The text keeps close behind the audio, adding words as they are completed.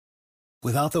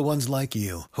Without the ones like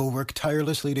you, who work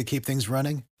tirelessly to keep things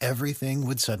running, everything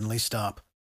would suddenly stop.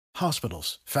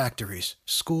 Hospitals, factories,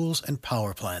 schools, and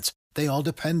power plants, they all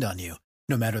depend on you.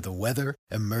 No matter the weather,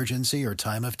 emergency, or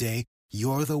time of day,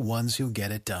 you're the ones who get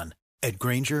it done. At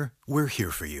Grainger, we're here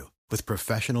for you with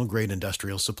professional-grade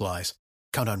industrial supplies.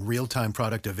 Count on real-time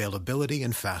product availability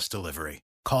and fast delivery.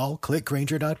 Call,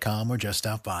 clickgrainger.com, or just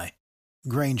stop by.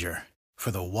 Grainger, for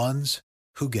the ones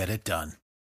who get it done.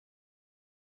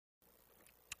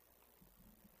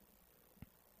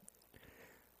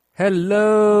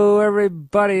 Hello,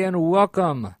 everybody, and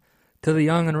welcome to the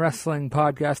Young and Wrestling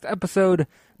Podcast, episode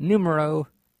numero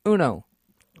uno,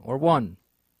 or one,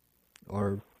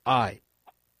 or I,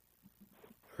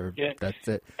 or yeah, that's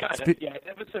it.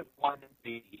 Episode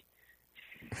 1B.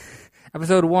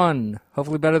 Episode 1,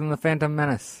 hopefully better than the Phantom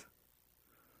Menace.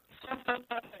 Yeah,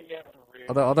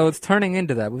 for real. Although it's turning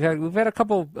into that. We've had a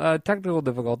couple technical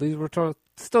difficulties. We're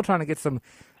still trying to get some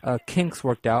kinks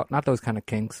worked out. Not those kind of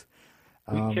kinks.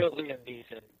 We killed Liam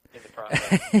Neeson in the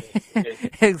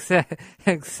process.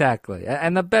 Exactly.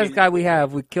 And the best guy we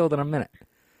have, we killed in a minute.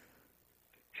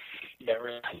 Yeah,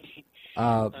 really.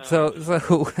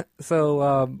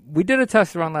 So we did a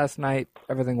test run last night.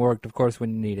 Everything worked. Of course,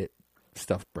 when you need it,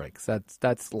 stuff breaks.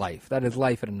 That's life. That is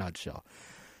life in a nutshell.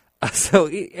 So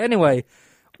anyway,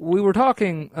 we were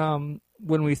talking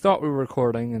when we thought we were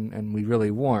recording, and we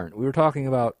really weren't. We were talking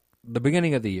about the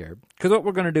beginning of the year, because what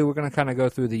we're going to do, we're going to kind of go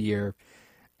through the year,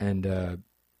 and we're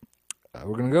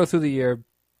going to go through the year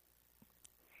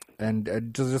and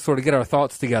just sort of get our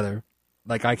thoughts together,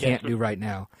 like I can't do right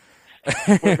now.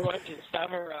 We're going to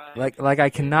summarize. Like I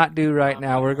cannot do right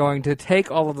now. We're going to take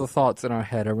all of the thoughts in our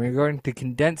head, and we're going to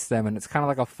condense them, and it's kind of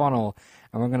like a funnel,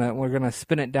 and we're gonna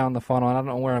spin it down the funnel. And I don't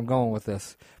know where I'm going with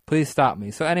this. Please stop me.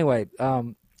 So anyway,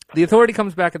 the Authority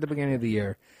comes back at the beginning of the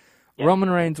year. Yep. Roman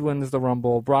Reigns wins the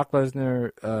Rumble. Brock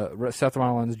Lesnar, Seth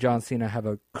Rollins, John Cena have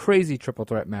a crazy triple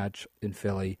threat match in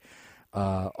Philly.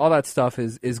 All that stuff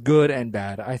is good and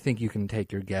bad. I think you can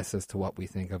take your guess as to what we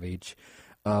think of each.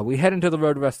 We head into the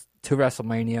road to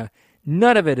WrestleMania.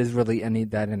 None of it is really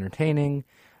that entertaining.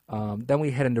 Then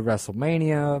we head into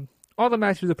WrestleMania. All the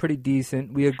matches are pretty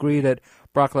decent. We agree that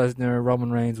Brock Lesnar,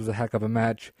 Roman Reigns was a heck of a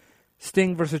match.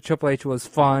 Sting versus Triple H was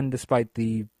fun, despite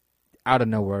the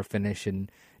out-of-nowhere finish and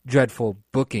dreadful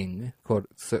booking,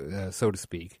 so to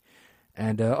speak.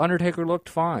 And Undertaker looked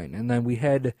fine. And then we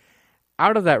head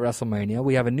out of that WrestleMania.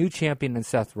 We have a new champion in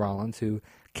Seth Rollins, who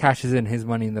cashes in his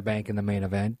Money in the Bank in the main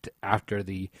event after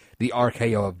the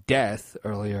RKO of death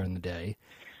earlier in the day.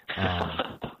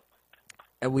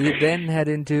 And we then head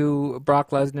into Brock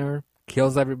Lesnar,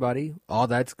 kills everybody. All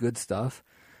that's good stuff.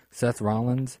 Seth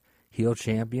Rollins, heel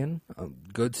champion.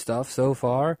 Good stuff so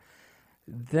far.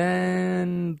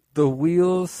 Then the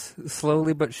wheels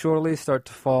slowly but surely start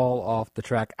to fall off the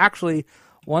track. Actually,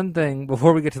 one thing,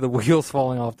 before we get to the wheels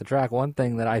falling off the track, one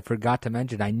thing that I forgot to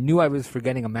mention, I knew I was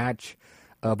forgetting a match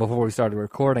before we started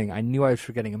recording. I knew I was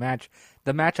forgetting a match.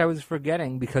 The match I was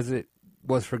forgetting, because it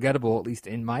was forgettable, at least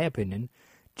in my opinion,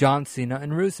 John Cena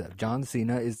and Rusev. John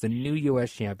Cena is the new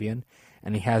U.S. champion,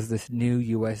 and he has this new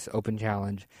U.S. Open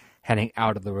Challenge heading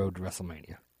out of the road to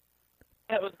WrestleMania.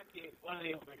 That was one of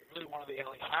the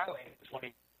only highlights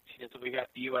when we got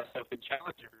the U.S. Open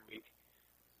Challenge every week.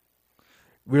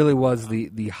 Really was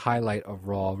the highlight of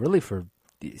Raw, really for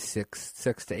the 6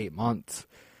 to 8 months.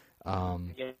 Yeah,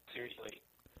 seriously.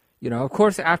 You know, of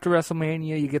course, after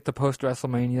WrestleMania, you get the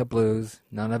post-WrestleMania blues.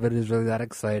 None of it is really that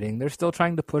exciting. They're still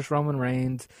trying to push Roman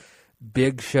Reigns.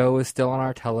 Big Show is still on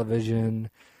our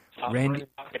television. Randy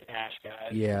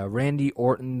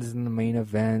Orton's in the main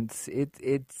events.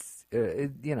 It's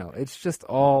just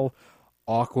all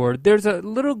awkward. There's a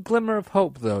little glimmer of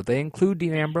hope, though. They include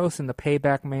Dean Ambrose in the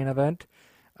Payback main event.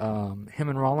 Him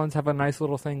and Rollins have a nice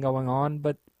little thing going on,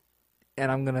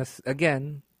 and I'm going to,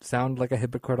 again, sound like a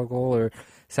hypocritical or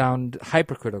sound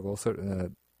hypercritical,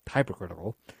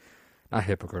 hypercritical, not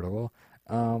hypocritical,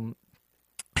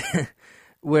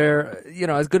 where,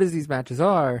 as good as these matches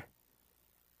are,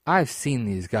 I've seen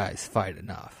these guys fight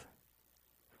enough.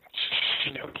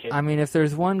 No kidding. I mean, if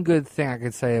there's one good thing I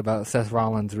could say about Seth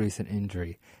Rollins' recent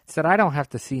injury, it's that I don't have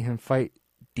to see him fight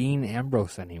Dean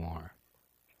Ambrose anymore.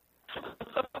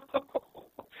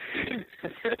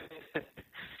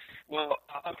 Well,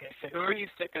 okay, so who are you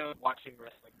sick of watching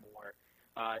wrestling more?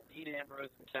 Dean Ambrose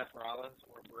and Seth Rollins,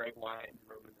 or Bray Wyatt and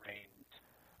Roman Reigns?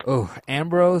 Oh,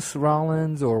 Ambrose,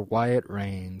 Rollins, or Wyatt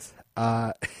Reigns?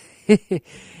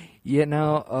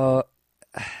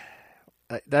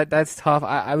 That's tough.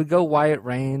 I would go Wyatt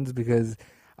Reigns because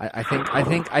I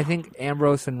think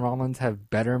Ambrose and Rollins have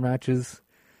better matches.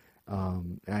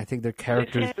 And I think their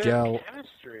characters gel.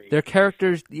 Chemistry. Their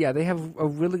characters, yeah, they have a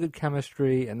really good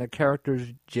chemistry, and their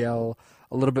characters gel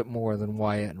a little bit more than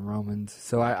Wyatt and Roman's.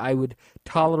 So I would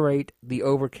tolerate the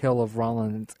overkill of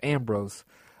Rollins Ambrose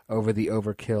over the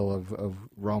overkill of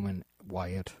Roman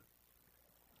Wyatt.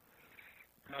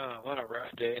 Oh, what a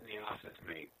rough day in the office,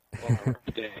 mate. What a rough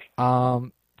day.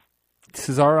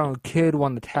 Cesaro and Kid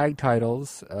won the tag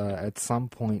titles at some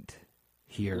point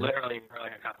here. Literally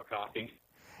like a cup of coffee.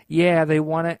 Yeah, they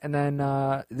won it, and then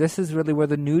this is really where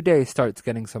the New Day starts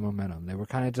getting some momentum. They were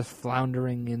kind of just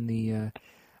floundering in the, I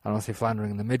don't want to say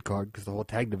floundering in the mid-card, because the whole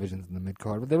tag division's in the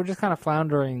mid-card, but they were just kind of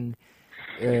floundering,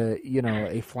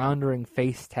 a floundering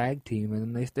face tag team,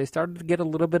 and they started to get a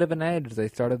little bit of an edge. They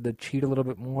started to cheat a little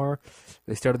bit more.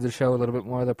 They started to show a little bit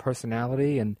more of their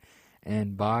personality, and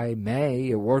by May,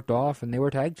 it worked off, and they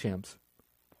were tag champs.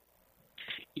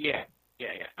 Yeah.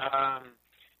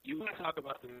 You want to talk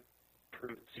about the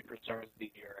superstars of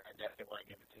the year? I definitely want to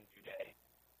give it to New Day,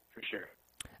 for sure.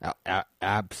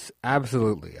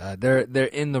 Absolutely. They're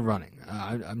in the running.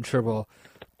 I'm sure we'll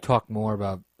talk more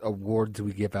about awards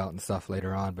we give out and stuff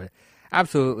later on, but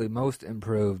absolutely, most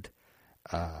improved.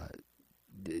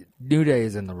 New Day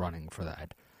is in the running for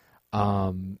that.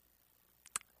 I'm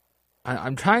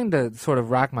trying to sort of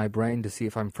rack my brain to see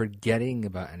if I'm forgetting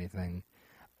about anything.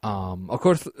 Of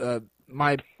course,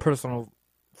 my personal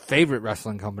favorite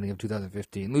wrestling company of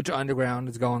 2015, Lucha Underground,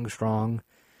 is going strong.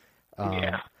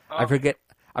 I forget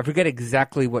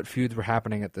exactly what feuds were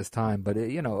happening at this time, but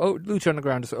Lucha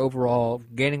Underground is overall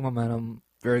gaining momentum.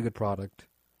 Very good product.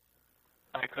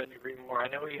 I couldn't agree more. I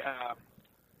know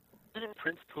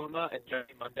Prince Puma and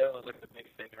Johnny Mundo was like the big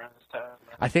thing around this time.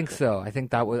 I think so. I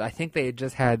think they had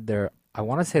just had their. I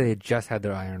want to say they had just had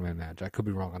their Iron Man match. I could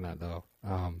be wrong on that though.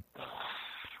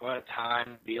 What a time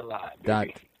to be alive, baby. That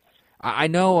I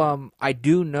know. I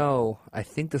do know. I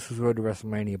think this was Road to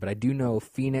WrestleMania, but I do know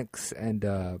Phoenix and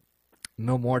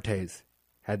Mil Muertes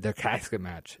had their casket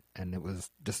match, and it was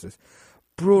just this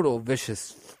brutal,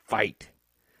 vicious fight.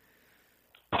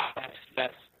 That's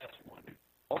wonderful.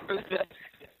 I'm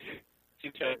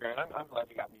glad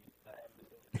you got me in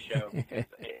the show.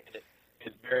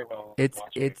 It's very well.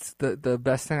 It's the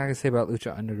best thing I can say about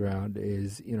Lucha Underground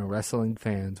is, wrestling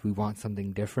fans, we want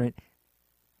something different.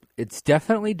 It's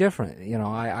definitely different.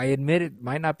 I admit it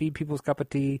might not be people's cup of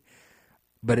tea,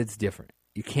 but it's different.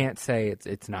 You can't say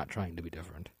it's not trying to be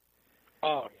different.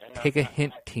 Oh, yeah. Take a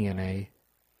hint, TNA.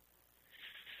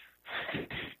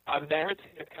 I've never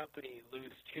seen a company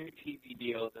lose 2 TV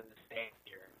deals in the same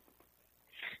year.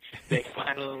 They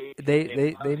finally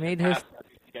they made history.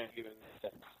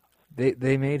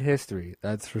 They made history.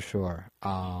 That's for sure.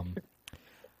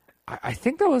 I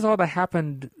think that was all that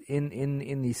happened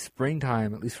in the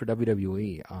springtime, at least for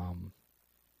WWE.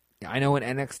 I know in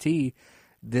NXT,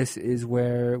 this is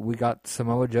where we got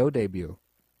Samoa Joe debut,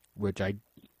 which I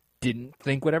didn't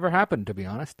think would ever happen, to be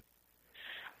honest.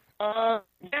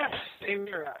 Yes, same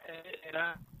here. And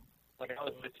I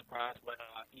was a bit surprised when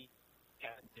he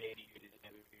got debuted in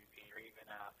WWE, or even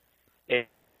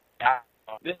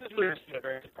this is really just a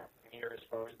very surprising year as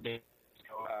far as debuts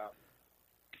go.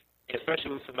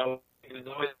 Especially with Samoa, he was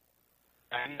always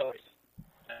I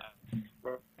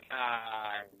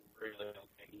really don't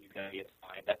think he's gonna get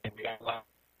signed. I think we got a lot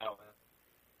of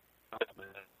I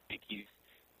think he's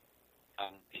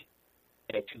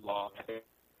too long. I think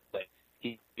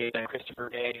he gave that Christopher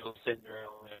Daniels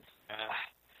syndrome,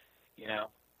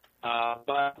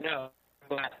 but no, I'm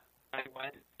glad I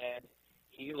went, and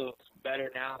he looks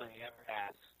better now than he ever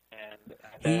has. And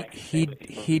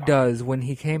he does. When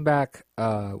he came back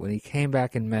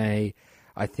in May,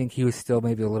 I think he was still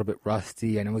maybe a little bit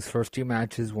rusty. I know his first 2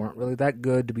 matches weren't really that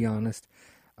good, to be honest.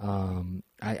 I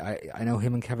know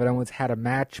him and Kevin Owens had a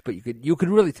match, but you could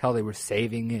really tell they were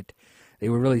saving it. They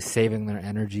were really saving their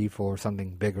energy for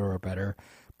something bigger or better.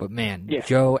 But man, yeah.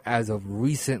 Joe, as of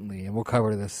recently, and we'll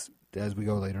cover this as we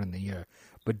go later in the year,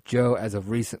 but Joe, as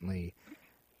of recently,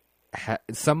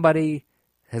 somebody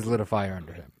has lit a fire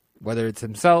under him. Whether it's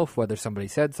himself, whether somebody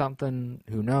said something,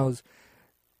 who knows?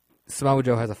 Samoa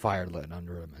Joe has a fire lit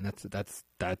under him, and that's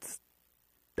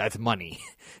money.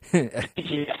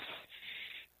 Yes.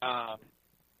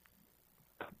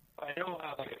 I know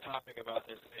I'll have a topic about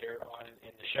this later on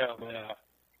in the show, but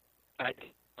I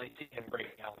definitely see him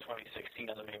breaking out 2016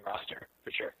 on the main roster,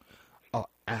 for sure. Oh,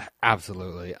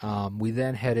 absolutely. We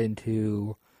then head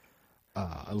into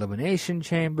Elimination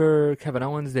Chamber. Kevin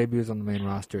Owens debuts on the main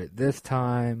roster at this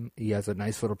time. He has a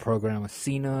nice little program with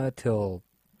Cena till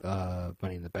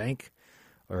Money in the Bank,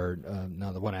 or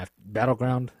no, the one after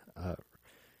Battleground, or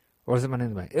was it Money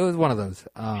in the Bank? It was one of those.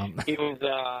 It was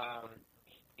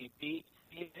he beat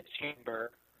Cena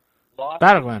Chamber, lost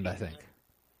Battleground, I think.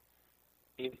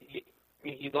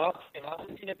 He lost to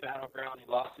Cena Battleground.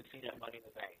 He lost to Cena Money in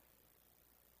the Bank.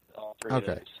 All three of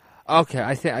Okay. those. Okay,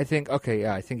 I think. Okay,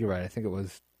 yeah, I think you're right. I think it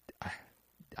was.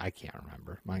 I can't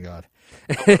remember. My God.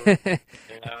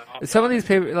 Some of these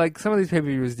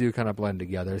pay-per-views do kind of blend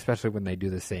together, especially when they do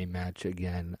the same match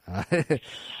again. But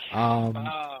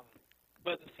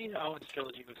the Cena Owens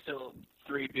trilogy was still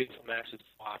three beautiful matches to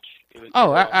watch. It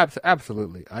was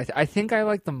Absolutely. I think I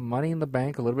like the Money in the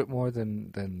Bank a little bit more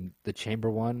than the Chamber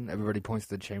one. Everybody points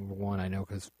to the Chamber one, I know,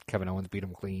 because Kevin Owens beat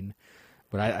him clean.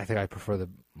 But I think I prefer the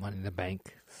Money in the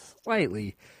Bank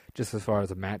slightly, just as far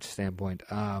as a match standpoint.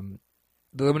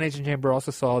 The Elimination Chamber also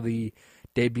saw the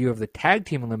debut of the Tag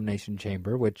Team Elimination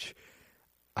Chamber, which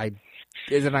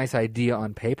is a nice idea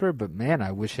on paper, but man,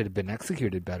 I wish it had been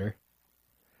executed better.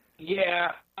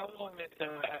 Yeah, I will admit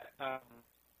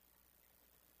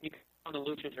you can on the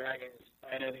Lucha Dragons.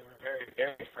 I know they were very,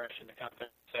 very fresh in the company,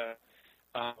 so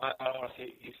I don't want to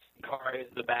say Sin Cara is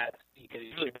the bad because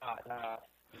he's really not.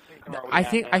 I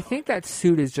think that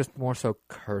suit is just more so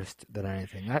cursed than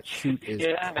anything. That suit is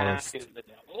that cursed. mask is the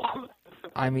devil.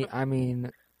 I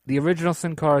mean, the original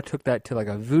Sin Cara took that to like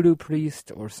a voodoo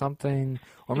priest or something,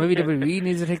 or maybe WWE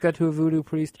needs to take that to a voodoo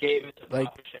priest. Gave it to Like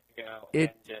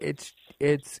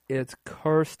it's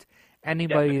cursed.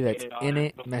 Anybody that's in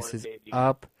it messes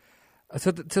up.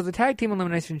 So the Tag Team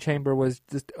Elimination Chamber was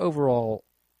just overall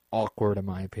awkward, in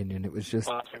my opinion. It was just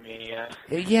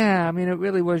yeah. I mean, it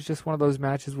really was just one of those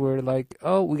matches where like,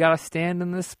 oh, we gotta stand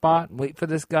in this spot and wait for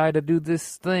this guy to do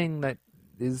this thing that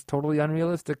is totally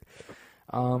unrealistic.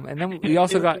 And then we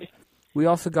also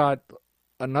got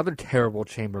another terrible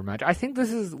chamber match. I think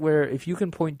this is where, if you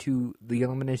can point to the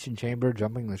Elimination Chamber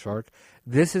jumping the shark,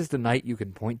 this is the night you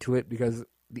can point to it, because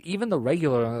even the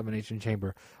regular Elimination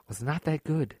Chamber was not that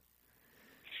good.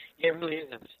 It really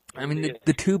isn't. I mean,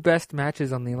 the two best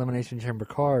matches on the Elimination Chamber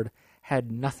card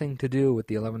had nothing to do with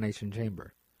the Elimination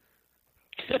Chamber.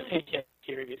 Yeah,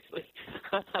 seriously.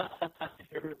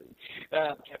 Really.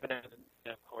 Kevin Owens,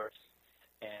 of course.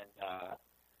 And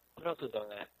what else was on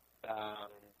that?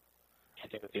 I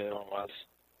think what the other one was.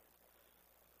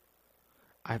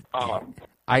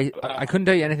 I couldn't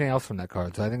tell you anything else from that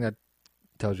card, so I think that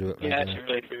tells you it right yeah, there. I should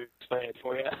really explain it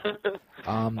for you.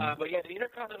 But yeah, the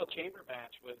Intercontinental Chamber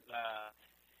match was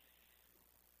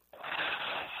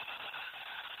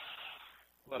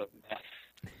what a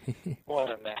mess. What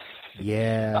a mess.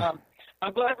 Yeah.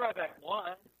 I'm glad Ryback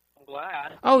won. I'm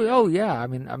glad. Oh yeah. I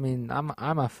mean,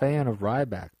 I'm a fan of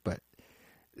Ryback, but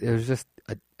it was just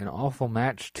an awful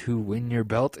match to win your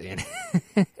belt in.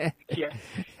 Yeah,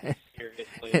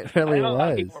 seriously. It really I know was. A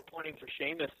lot of people were pointing for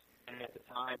Sheamus at the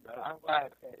time, but I'm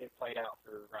glad it played out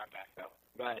for Ryback, though.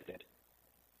 I'm glad it did.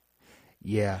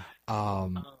 Yeah.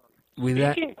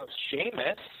 Speaking of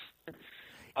Sheamus.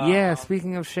 Yeah,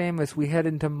 speaking of Sheamus, we head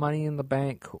into Money in the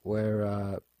Bank,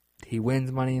 where he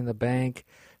wins Money in the Bank.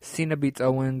 Cena beats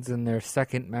Owens in their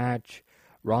second match.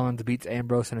 Rollins beats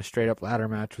Ambrose in a straight-up ladder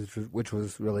match, which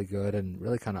was really good and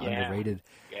really kind of underrated.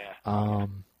 Yeah.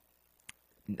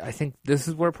 I think this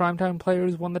is where Primetime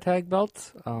Players won the tag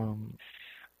belts.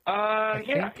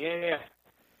 Yeah.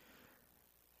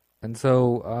 And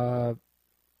so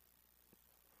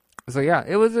yeah,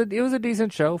 it was a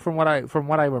decent show from what I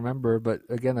remember. But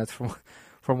again, that's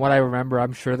from what I remember.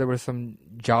 I'm sure there was some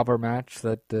jobber match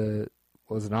that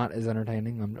was not as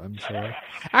entertaining. I'm sure.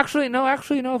 Actually, no.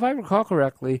 If I recall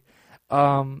correctly,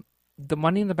 the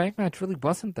Money in the Bank match really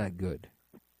wasn't that good.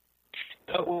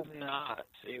 It was not.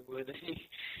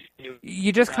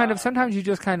 You just sometimes you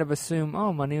just kind of assume,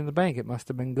 oh, Money in the Bank, it must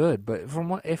have been good. But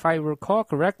if I recall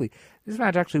correctly, this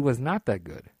match actually was not that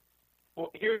good.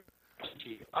 Well, here's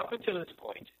up until this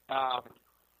point,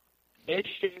 is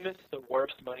Sheamus the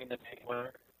worst Money in the Bank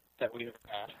winner that we've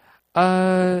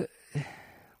had?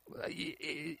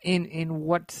 In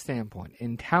what standpoint?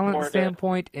 In talent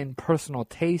standpoint, in personal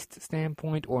taste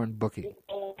standpoint, or in booking?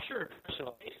 Oh, sure,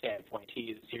 personal taste standpoint,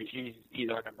 he's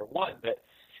our number one. But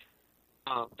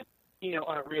on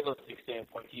a realistic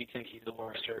standpoint, do you think he's the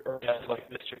worst, or does like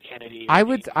Mr. Kennedy? I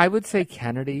would say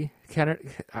Kennedy,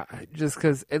 just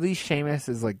because at least Sheamus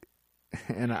is like,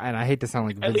 and I hate to sound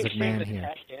like Vince McMahon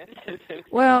here.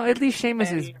 Well, at least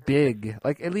Sheamus is big.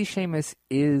 Like at least Sheamus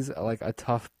is like a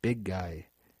tough big guy.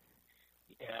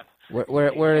 Yeah.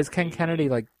 Whereas Ken Kennedy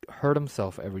like hurt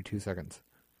himself every 2 seconds.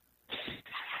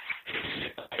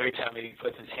 Every time he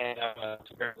puts his hand up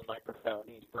to grab the microphone,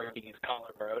 he's breaking his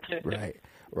collarbone.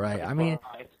 Right.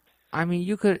 I mean,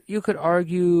 you could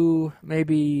argue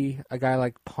maybe a guy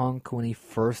like Punk when he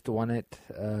first won it.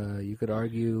 You could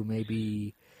argue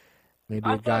maybe Maybe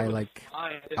I a thought guy it was like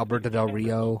fine. It Alberto didn't Del turned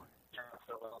Rio. out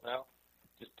so well, though.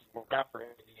 Just didn't work out for him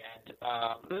in the end.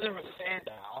 Then there was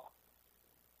Sandow.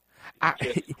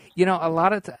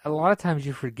 A lot of times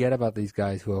you forget about these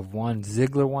guys who have won.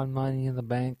 Ziggler won Money in the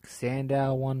Bank.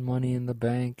 Sandow won Money in the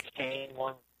Bank. Kane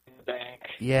won in the bank.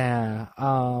 Yeah.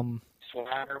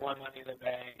 Swagger won Money in the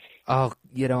Bank. Oh,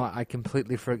 I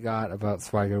completely forgot about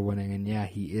Swagger winning, and yeah,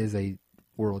 he is a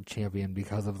world champion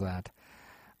because of that.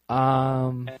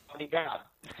 And he got.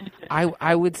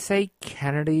 I would say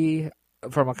Kennedy,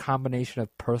 from a combination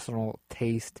of personal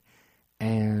taste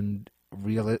and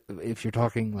if you're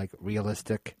talking like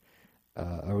realistic,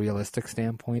 a realistic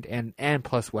standpoint, and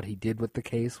plus what he did with the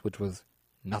case, which was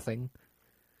nothing.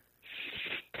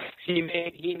 He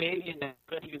made the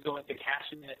announcement he was going to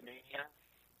cash in at Mania,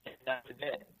 and that was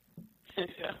it.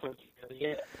 That was really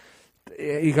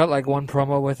it. He got like one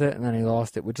promo with it, and then he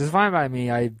lost it, which is fine by me.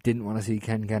 I didn't want to see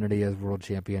Ken Kennedy as world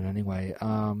champion anyway.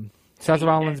 Seth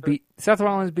Rollins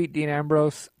beat Dean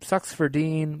Ambrose. Sucks for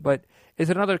Dean, but it's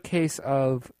another case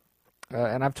of,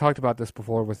 and I've talked about this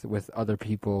before with other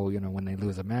people. When they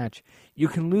lose a match, you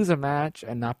can lose a match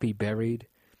and not be buried,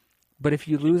 but if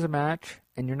you lose a match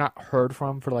and you're not heard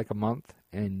from for like a month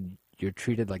and you're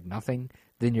treated like nothing,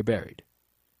 then you're buried.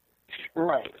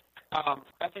 Right. I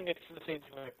think it's the same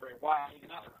thing with Bray Wyatt. He's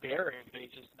not buried, but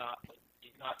he's not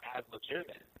as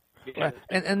legitimate. Right.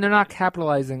 And they're not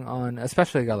capitalizing on,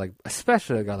 especially a guy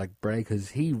like Bray, because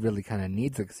he really kind of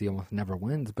needs it because he almost never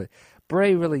wins. But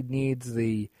Bray really needs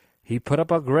he put up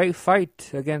a great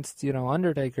fight against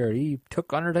Undertaker. He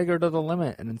took Undertaker to the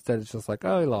limit, and instead it's just like,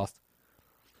 oh, he lost.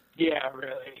 Yeah,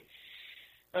 really.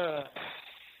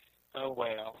 Oh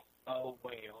well.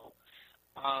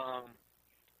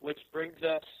 Which brings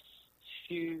us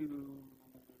to,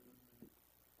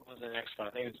 what was the next one?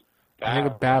 I think it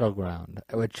was Battleground,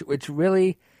 which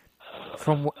really,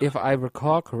 if I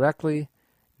recall correctly,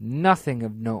 nothing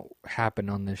of note happened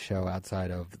on this show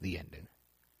outside of the ending.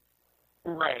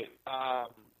 Right.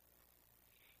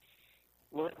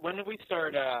 When did we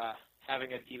start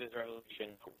having a Divas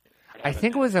Revolution? I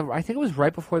think it was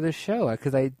right before this show,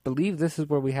 because I believe this is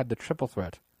where we had the triple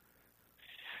threat.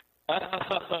 That's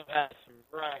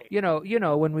right.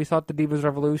 When we thought the Divas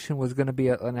Revolution was going to be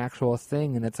an actual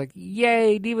thing, and it's like,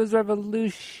 yay, Divas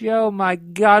Revolution! Oh my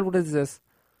God, what is this?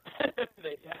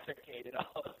 They desiccated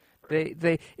all of it.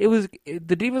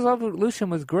 The Divas Revolution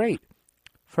was great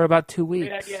for about 2 weeks.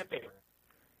 Great idea, paper.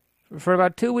 For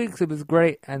about 2 weeks, it was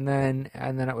great, and then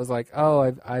it was like,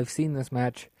 oh, I've seen this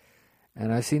match,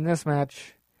 and I've seen this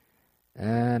match,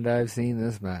 and I've seen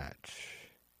this match.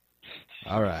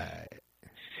 All right.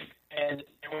 And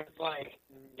it was like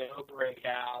no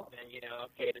breakout, and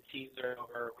okay, the teams are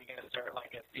over. We're gonna start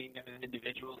seeing them as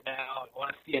individuals now. I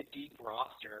want to see a deep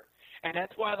roster, and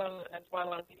that's why a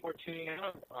lot of people are tuning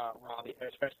out Raw,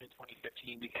 especially in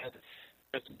 2015, because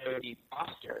there's no deep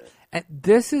roster. And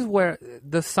this is where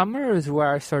the summer is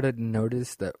where I started to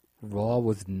notice that Raw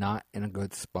was not in a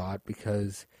good spot,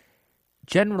 because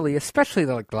generally, especially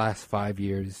the last 5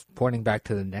 years, pointing back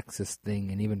to the Nexus thing,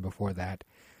 and even before that,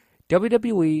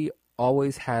 WWE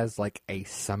always has a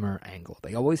summer angle.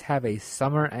 They always have a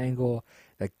summer angle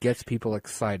that gets people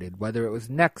excited, whether it was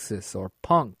Nexus or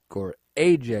Punk or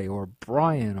AJ or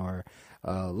Bryan or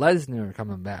Lesnar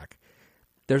coming back.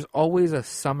 There's always a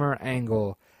summer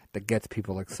angle that gets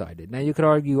people excited. Now, you could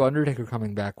argue Undertaker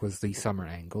coming back was the summer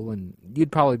angle, and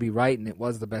you'd probably be right, and it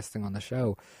was the best thing on the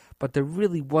show, but there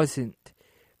really wasn't,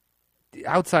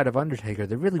 outside of Undertaker,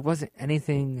 there really wasn't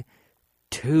anything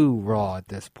too Raw at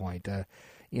this point.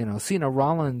 Cena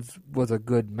Rollins was a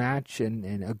good match and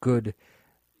a good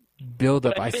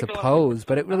build-up, I suppose,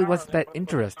 but it really wasn't that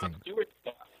interesting.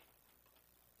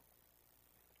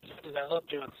 I love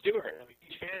Jon Stewart. I'm a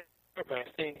huge fan of him, but I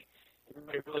think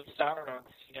everybody really soured on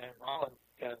Cena and Rollins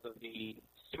because of the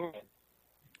Stewart.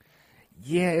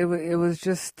 Yeah, it was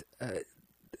just...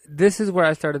 this is where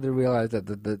I started to realize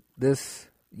that this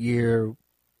year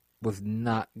was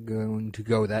not going to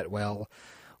go that well.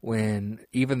 When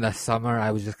even the summer, I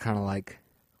was just kind of like,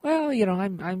 well,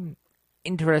 I'm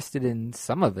interested in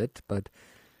some of it, but,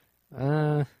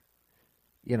 not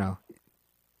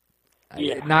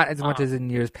as much as in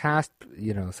years past,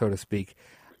 so to speak.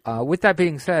 With that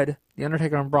being said, The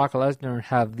Undertaker and Brock Lesnar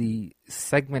have the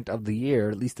segment of the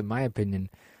year, at least in my opinion,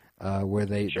 where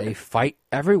they fight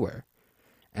everywhere.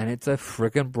 And it's a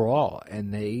frickin' brawl,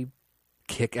 and they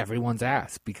kick everyone's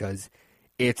ass because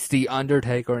it's The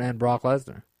Undertaker and Brock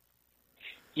Lesnar.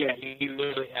 Yeah, you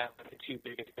literally have the two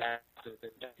biggest matches in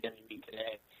WWE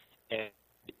today, and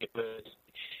it was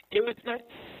nice.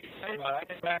 I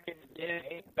guess back in the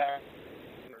day, back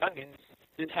in Youngins,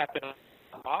 this happened on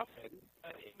often.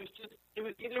 It was just, it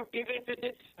was either, even if it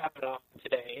did happen often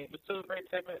today, it was still a great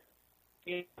segment,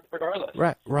 regardless.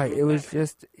 Right. It was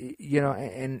just,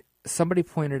 and somebody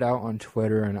pointed out on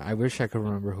Twitter, and I wish I could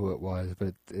remember who it was,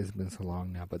 but it's been so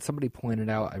long now. But somebody pointed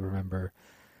out, I remember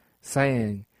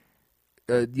saying,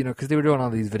 because they were doing all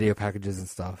these video packages and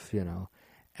stuff,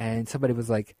 and somebody was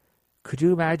like, could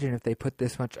you imagine if they put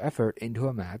this much effort into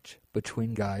a match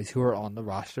between guys who are on the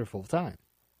roster full time?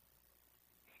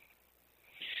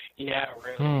 Yeah,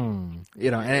 really. And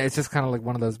it's just kind of like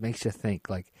one of those makes you think,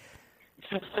 like,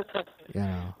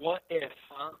 What if,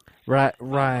 huh?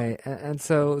 Right. And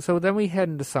so then we head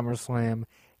into SummerSlam.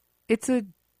 It's a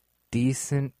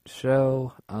decent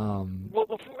show. Well,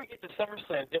 before we get to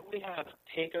SummerSlam, didn't we have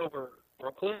TakeOver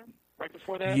Brooklyn right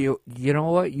before that? You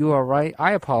know what? You are right.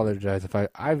 I apologize if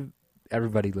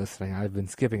everybody listening, I've been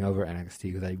skipping over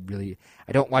NXT because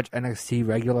I don't watch NXT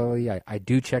regularly. I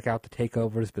do check out the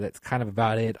takeovers, but that's kind of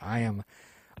about it. I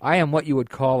am what you would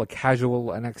call a casual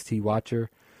NXT watcher.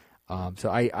 So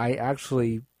I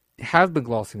actually have been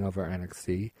glossing over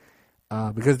NXT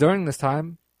because during this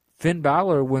time, Finn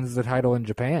Balor wins the title in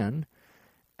Japan,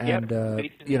 and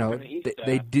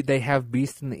they have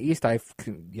Beast in the East. I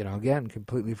again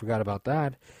completely forgot about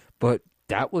that, but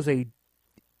that was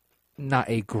not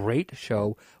a great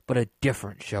show, but a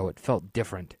different show. It felt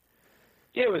different.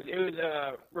 Yeah, it was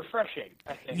refreshing,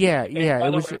 I think. Yeah, By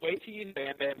it the was. way, wait till you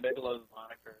Bam Bam Bigelow's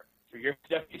moniker for your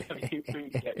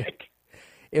WWE gimmick.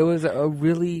 It was a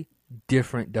really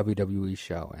different WWE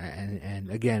show,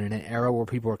 and again, in an era where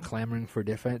people are clamoring for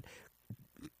different,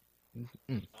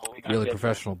 really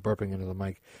professional burping into the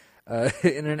mic.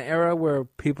 In an era where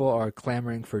people are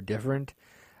clamoring for different,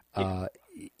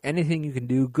 anything you can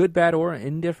do, good, bad, or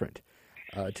indifferent,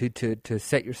 to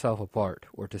set yourself apart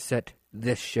or to set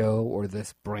this show or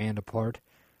this brand apart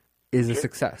is a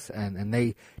success. And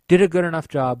they did a good enough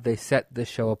job. They set this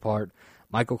show apart.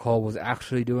 Michael Cole was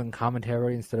actually doing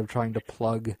commentary instead of trying to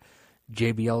plug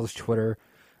JBL's Twitter.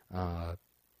 So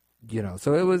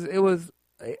it was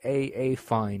a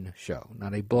fine show.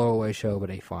 Not a blowaway show, but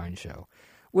a fine show.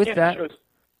 With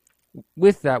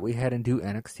that, we head into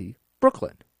NXT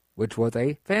Brooklyn, which was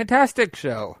a fantastic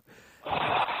show.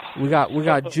 We got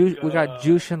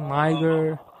Jushin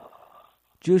Liger.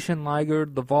 Jushin Liger,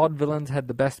 the Vaudevillains had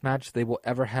the best match they will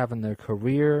ever have in their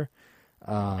career.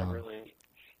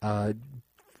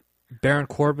 Baron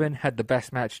Corbin had the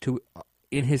best match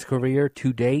in his career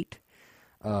to date.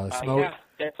 Definitely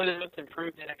the most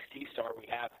improved NXT star we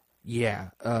have. Yeah,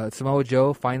 Samoa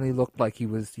Joe finally looked like he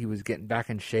was getting back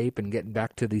in shape and getting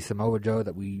back to the Samoa Joe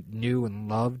that we knew and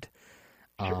loved.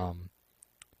 The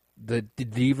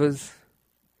Divas,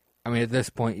 I mean, at this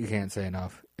point you can't say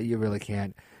enough. You really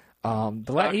can't. Even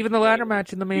the ladder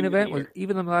match in the main event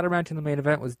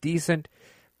was decent.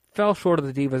 Fell short of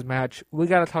the Divas match. We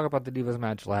got to talk about the Divas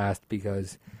match last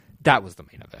because that was the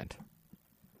main event.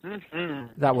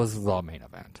 Mm-hmm. That was the main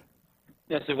event.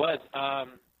 Yes, it was.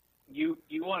 You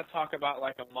want to talk about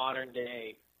like a modern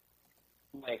day,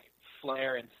 like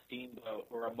Flair and Steamboat,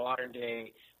 or a modern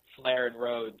day Flair and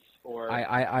Rhodes, or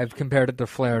I've compared it to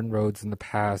Flair and Rhodes in the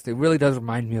past. It really does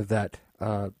remind me of that.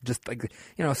 Just like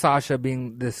Sasha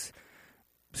being this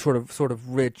sort of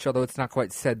rich, although it's not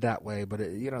quite said that way, but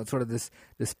sort of this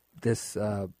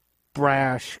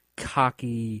brash,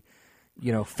 cocky,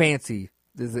 fancy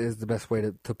is the best way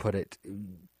to put it.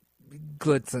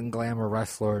 Glitz and glamour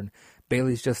wrestler, and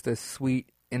Bayley's just this sweet,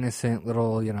 innocent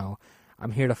little,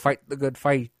 I'm here to fight the good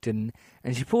fight, and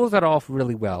she pulls that off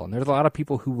really well. And there's a lot of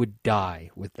people who would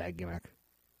die with that gimmick.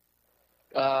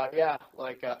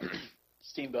 Like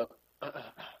Steamboat,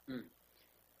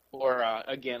 or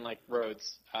again like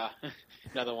Rhodes,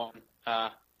 another one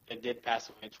that did pass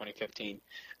away in 2015.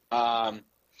 But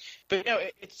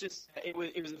it's just it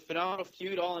was a phenomenal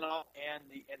feud all in all, and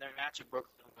their match at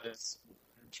Brooklyn was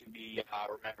to be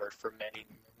remembered for many,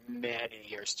 many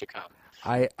years to come.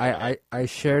 I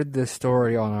shared this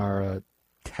story on our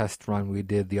test run we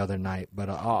did the other night, but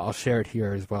I'll share it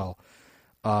here as well.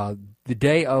 The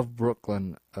day of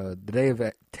Brooklyn, the day of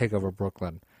TakeOver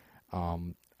Brooklyn, I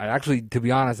actually, to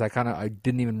be honest, I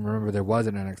didn't even remember there was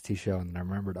an NXT show, and then I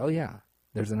remembered, oh yeah,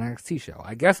 there's an NXT show.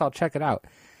 I guess I'll check it out.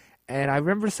 And I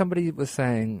remember somebody was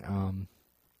saying,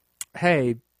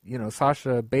 hey,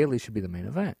 Sasha Bayley should be the main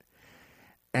event.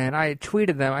 And I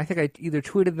tweeted them. I think I either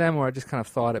tweeted them or I just kind of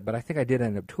thought it, but I think I did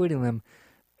end up tweeting them.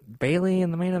 Bayley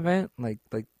in the main event, like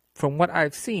from what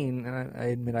I've seen, and I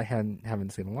admit I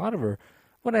haven't seen a lot of her.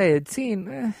 What I had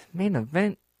seen, main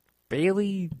event,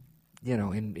 Bayley,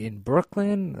 in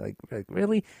Brooklyn, like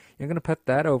really, you're gonna put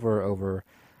that over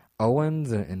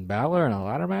Owens and Balor in a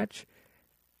ladder match?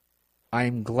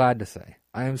 I'm glad to say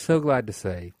I am so glad to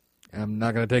say, I'm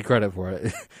not going to take credit for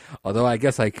it, although I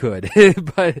guess I could.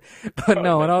 but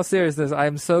no, in all seriousness, I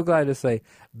am so glad to say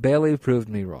Bayley proved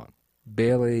me wrong.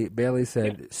 Bayley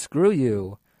said, "Screw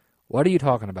you. What are you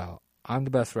talking about? I'm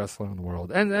the best wrestler in the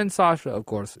world." And Sasha, of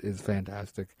course, is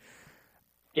fantastic.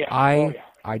 Yeah.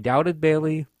 I doubted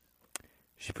Bayley.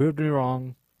 She proved me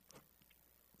wrong.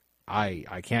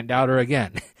 I can't doubt her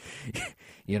again.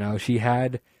 She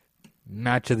had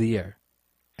match of the year,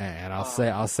 and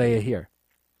I'll say it here.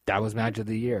 That was match of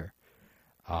the year.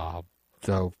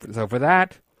 So for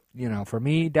that, for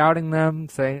me doubting them,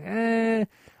 saying,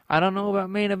 I don't know about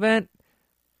main event,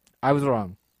 I was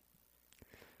wrong.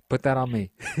 Put that on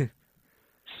me.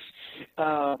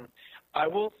 I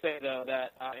will say, though,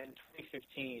 that in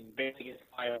 2015, Bayley gets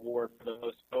my award for the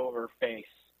most over face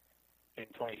in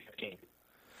 2015.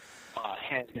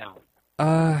 Hands down.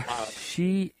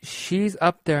 She's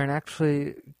up there, and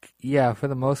actually, yeah, for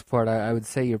the most part, I would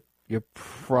say you're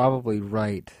probably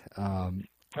right.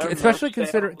 Especially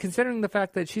considering the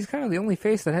fact that she's kind of the only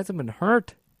face that hasn't been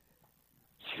hurt.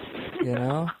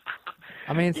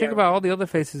 I mean, think about all the other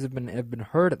faces have been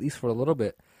hurt at least for a little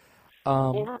bit.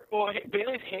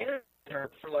 Bayley's hand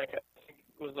hurt for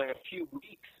a few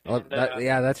weeks. And,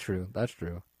 that's true. That's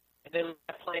true. And then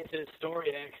playing to the story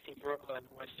at NXT Brooklyn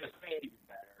was just made even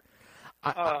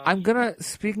better. I'm gonna,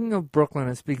 speaking of Brooklyn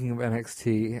and speaking of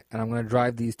NXT, and I'm gonna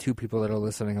drive these two people that are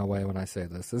listening away when I say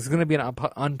this. This is gonna be an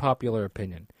unpopular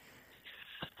opinion,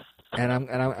 and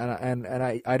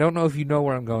I don't know if you know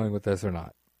where I'm going with this or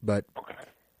not, but okay.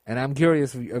 And I'm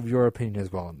curious of your opinion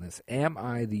as well on this. Am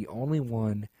I the only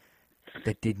one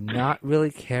that did not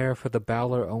really care for the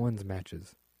Balor Owens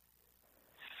matches?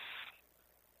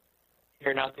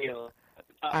 You're not the only.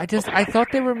 I thought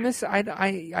they were missing.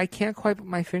 I can't quite put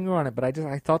my finger on it, but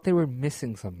I thought they were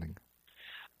missing something.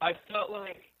 I felt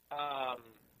like,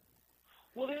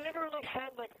 they never really had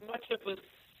much of a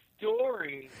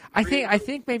story. I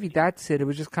think maybe that's it. It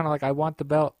was just kind of like, I want the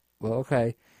belt. Well,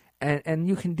 okay, and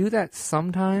you can do that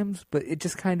sometimes, but it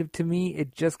just kind of, to me,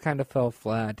 it just kind of fell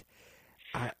flat.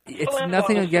 It's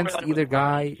nothing against either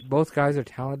guy. Both guys are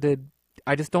talented.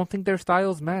 I just don't think their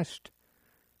styles meshed.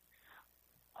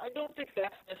 I don't think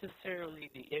that's necessarily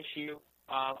the issue.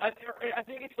 I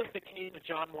think it's like the case of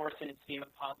John Morrison and CM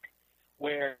Punk,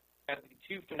 where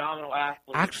two phenomenal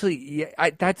athletes. Actually, yeah,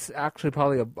 that's actually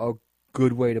probably a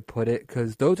good way to put it,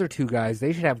 because those are two guys.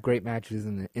 They should have great matches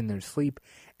in their sleep,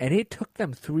 and it took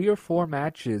them 3 or 4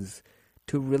 matches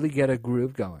to really get a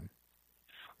groove going.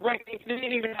 Right, they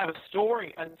didn't even have a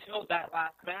story until that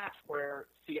last match where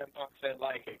CM Punk said,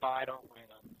 if I don't win,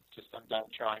 I'm done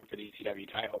trying for the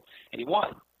ECW title, and he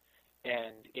won.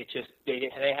 And it just, they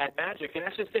had magic, and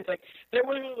that's just it. There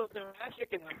really was no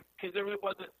magic, because there really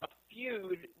wasn't a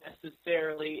feud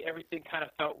necessarily. Everything kind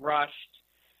of felt rushed.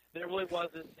 There really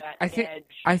wasn't that edge.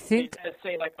 I think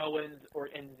say Owens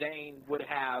and Zayn would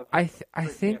have. I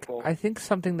think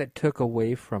something that took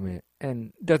away from it,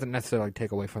 and doesn't necessarily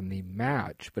take away from the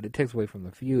match, but it takes away from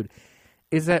the feud,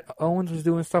 is that Owens was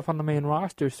doing stuff on the main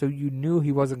roster, so you knew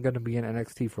he wasn't going to be in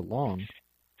NXT for long.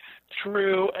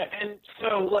 True, and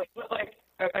so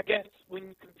I guess when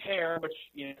you compare, which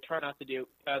try not to do,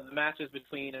 the matches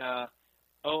between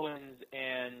Owens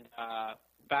and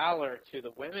Balor to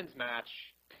the women's match,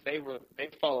 they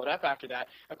followed up after that.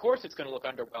 Of course, it's going to look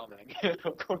underwhelming.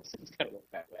 Of course, it's going to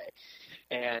look that way.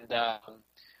 And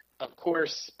of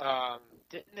course,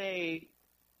 didn't they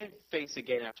face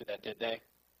again after that? Did they?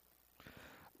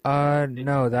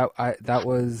 No, that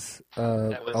was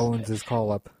Owens'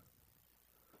 call up.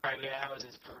 Right, yeah, that was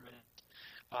his permanent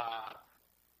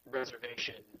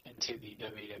reservation into the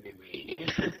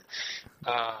WWE.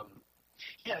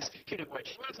 Speaking of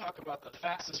which, you want to talk about the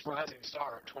fastest rising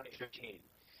star of 2015.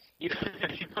 You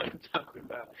want to talk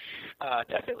about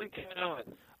definitely Kevin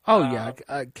Owens. Oh, yeah.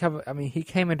 Kevin, I mean, he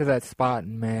came into that spot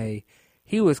in May.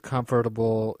 He was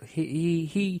comfortable.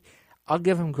 He I'll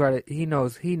give him credit. He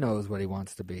knows what he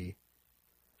wants to be.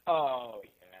 Oh,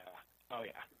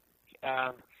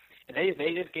 yeah. And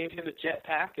they just gave him a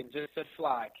jetpack and just said,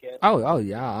 "Fly, kid." Oh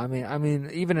yeah. I mean,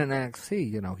 even in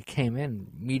NXT, he came in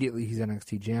immediately. He's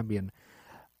NXT champion,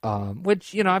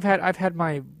 which I've had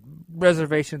my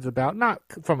reservations about, not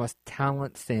from a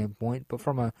talent standpoint, but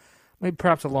from maybe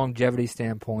perhaps a longevity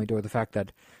standpoint, or the fact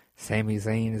that Sami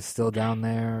Zayn is still down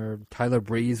there, Tyler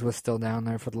Breeze was still down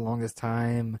there for the longest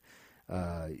time.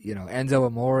 Enzo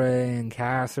Amore and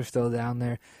Cass are still down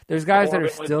there. There's guys that are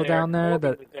still down there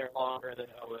that was there longer than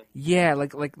Owens. Yeah,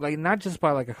 like not just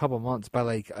by a couple months,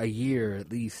 by a year at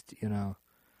least,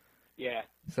 Yeah.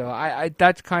 So I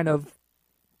that's kind of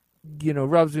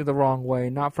rubs me the wrong way,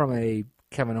 not from a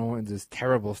Kevin Owens'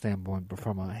 terrible standpoint, but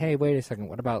from a, hey, wait a second,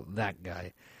 what about that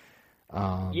guy?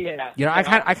 Yeah. You know, I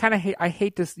kind of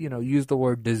hate to, you know, use the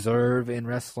word deserve in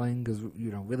wrestling because,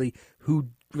 you know, really, who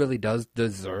really does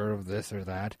deserve this or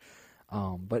that?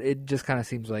 But it just kind of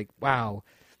seems like, wow,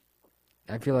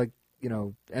 I feel like, you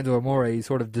know, Enzo Amore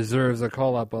sort of deserves a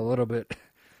call-up a little bit.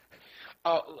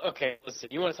 Oh, okay, listen,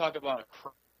 you want to talk about a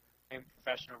crime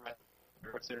professional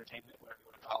sports entertainment, whatever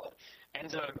you want to call it.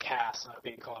 Enzo and Cass not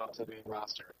being called up to the main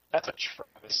roster. That's a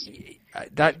travesty.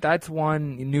 That's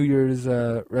one New Year's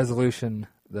resolution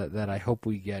that I hope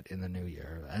we get in the new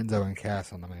year. Enzo and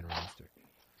Cass on the main roster.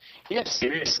 Yeah,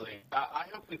 seriously. I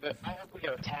hope we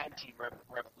have a tag team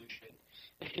revolution.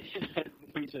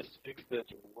 We just fix this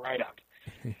right up.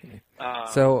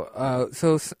 So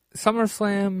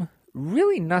SummerSlam,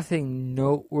 really nothing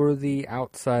noteworthy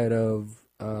outside of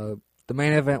the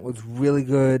main event was really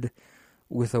good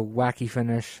with a wacky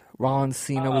finish. Rollins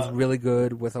Cena was really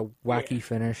good with a wacky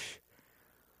finish.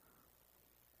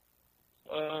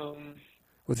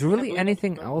 Was there really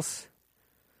anything else?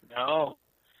 No.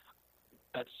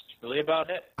 That's really about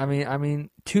it. I mean,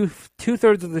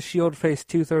 two-thirds of the Shield faced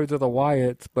two-thirds of the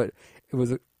Wyatts, but it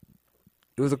was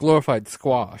a glorified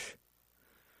squash.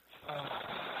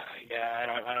 Yeah,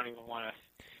 I don't even want to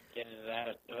get into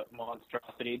that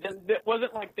monstrosity.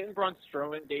 Didn't Braun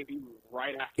Strowman debut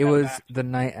right after? It was match? the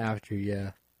night after,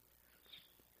 yeah.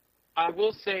 I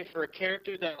will say, for a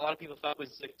character that a lot of people thought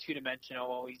was like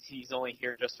two-dimensional, he's only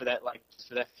here just for that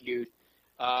feud.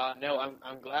 No,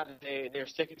 I'm glad that they're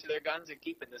sticking to their guns and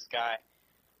keeping this guy.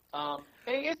 And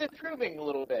he is improving a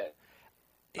little bit.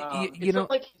 It's not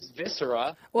like he's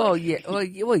Viscera. Well,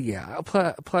 yeah.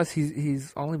 Plus,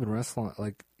 he's only been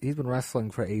wrestling he's been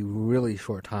wrestling for a really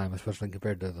short time, especially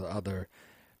compared to the other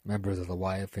members of the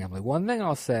Wyatt family. One thing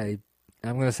I'll say, and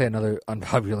I'm going to say another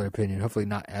unpopular opinion, hopefully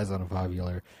not as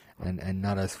unpopular and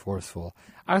not as forceful.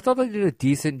 I thought they did a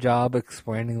decent job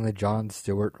explaining the Jon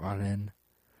Stewart run-in.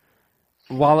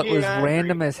 While it was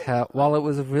random as hell, while it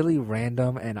was really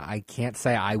random, and I can't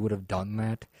say I would have done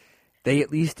that, they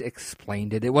at least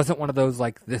explained it. It wasn't one of those,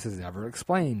 like, this is never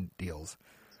explained deals.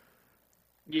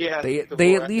 Yeah.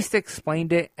 They at least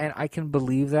explained it, and I can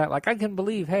believe that. Like, I can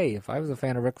believe, hey, if I was a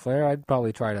fan of Ric Flair, I'd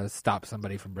probably try to stop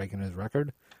somebody from breaking his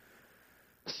record.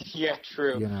 Yeah,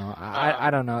 true. You know, I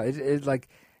don't know. It's like,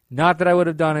 not that I would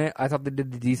have done it. I thought they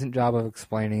did a decent job of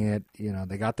explaining it. You know,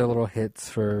 they got their little hits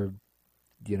for,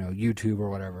 you know, YouTube or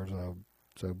whatever,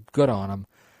 so good on them.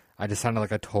 I just sounded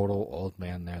like a total old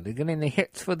man there. They're getting the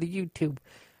hits for the YouTube.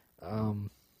 And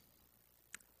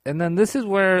then this is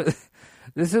where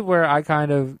I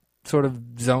kind of sort of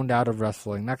zoned out of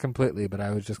wrestling. Not completely, but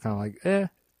I was just kind of like,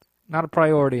 not a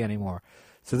priority anymore.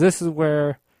 So this is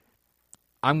where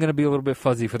I'm going to be a little bit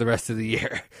fuzzy for the rest of the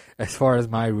year as far as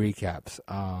my recaps.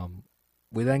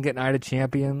 We then get Night of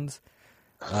Champions.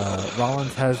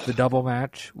 Rollins has the double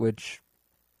match, which,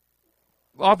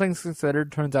 all things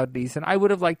considered, turns out decent. I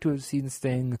would have liked to have seen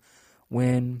Sting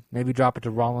win, maybe drop it to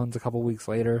Rollins a couple weeks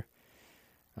later.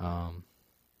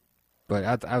 But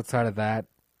outside of that,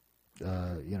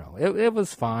 you know, it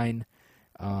was fine.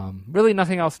 Really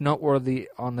nothing else noteworthy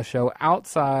on the show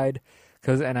outside,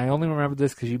 and I only remember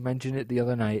this because you mentioned it the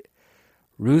other night,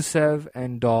 Rusev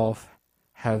and Dolph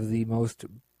have the most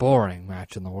boring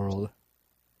match in the world.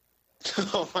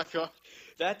 Oh my god.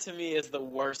 That to me is the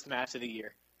worst match of the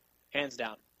year. Hands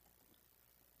down.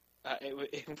 It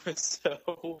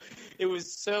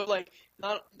was so like,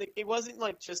 not, it wasn't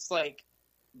like just like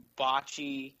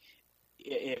botchy,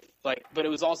 but it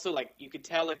was also like, you could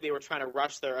tell like they were trying to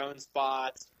rush their own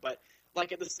spots, but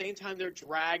like at the same time they're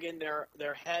dragging their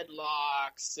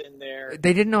headlocks and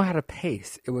they didn't know how to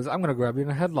pace. It was, I'm going to grab you in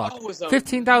a headlock. Oh, it was a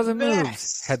 15,000 mess.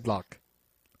 moves, headlock.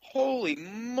 Holy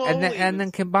moly. And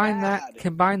then combine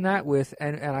that with,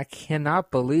 and I cannot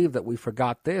believe that we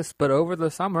forgot this, but over the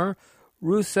summer,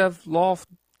 Rusev,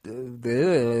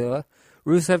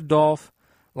 Dolph,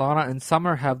 Lana, and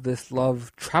Summer have this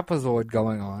love trapezoid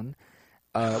going on,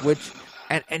 which,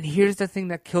 and here's the thing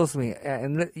that kills me,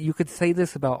 and you could say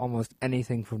this about almost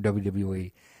anything from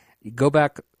WWE. You go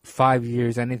back 5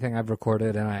 years, anything I've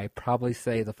recorded, and I probably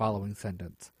say the following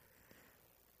sentence.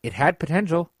 It had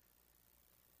potential.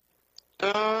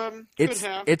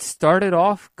 It started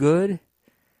off good.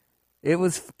 It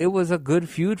was a good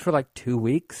feud for like 2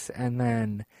 weeks, and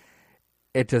then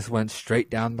it just went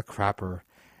straight down the crapper,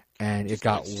 and it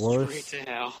got worse.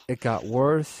 It got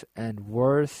worse and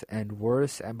worse and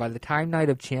worse, and by the time Night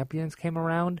of Champions came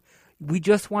around, we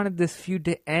just wanted this feud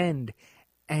to end.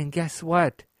 And guess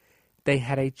what? They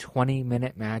had a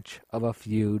 20-minute match of a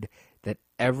feud that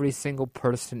every single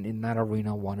person in that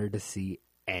arena wanted to see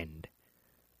end.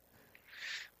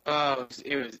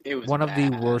 It was one of the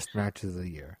bad. worst matches of the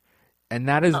year. And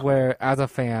that is where, as a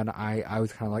fan, I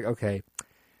was kind of like, okay,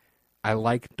 I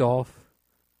like Dolph,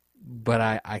 but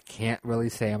I can't really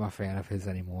say I'm a fan of his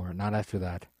anymore. Not after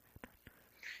that.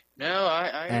 No,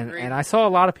 I agree. And I saw a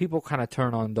lot of people kind of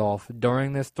turn on Dolph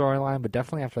during this storyline, but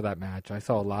definitely after that match, I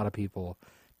saw a lot of people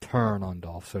turn on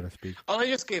Dolph, so to speak. Oh, they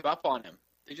just gave up on him.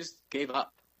 They just gave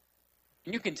up.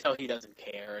 You can tell he doesn't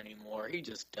care anymore. He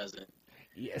just doesn't.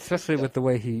 Yeah, especially with the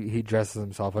way he dresses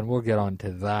himself, and we'll get on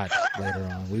to that later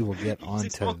on. We will get on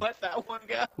Just to won't let that one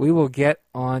go. We will get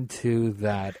on to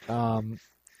that.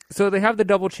 So they have the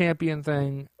double champion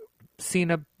thing.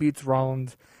 Cena beats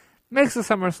Rollins. Makes the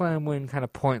SummerSlam win kind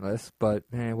of pointless, but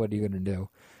what are you going to do?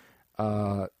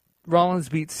 Rollins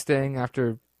beats Sting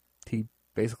after he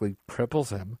basically cripples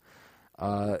him.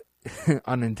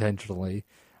 Unintentionally,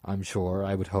 I'm sure,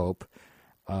 I would hope.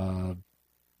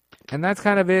 And that's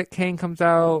kind of it. Kane comes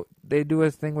out. They do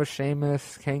a thing with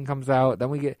Sheamus. Kane comes out. Then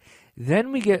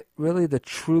we get really the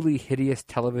truly hideous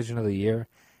television of the year.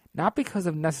 Not because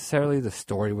of necessarily the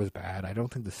story was bad. I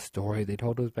don't think the story they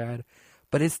told was bad.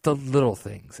 But it's the little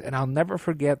things. And I'll never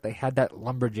forget they had that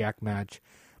lumberjack match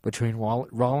between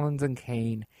Rollins and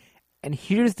Kane. And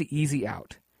here's the easy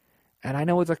out. And I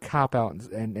know it's a cop-out,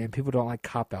 and people don't like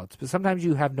cop-outs. But sometimes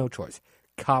you have no choice.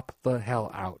 Cop the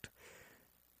hell out.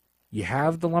 You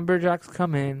have the Lumberjacks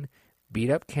come in, beat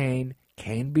up Kane.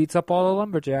 Kane beats up all the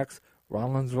Lumberjacks.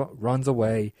 Rollins runs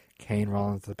away. Kane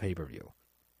runs the pay-per-view.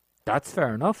 That's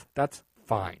fair enough. That's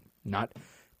fine. Not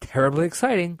terribly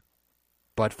exciting,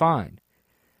 but fine.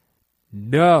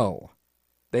 No.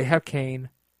 They have Kane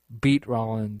beat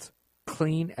Rollins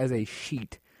clean as a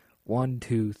sheet. 1,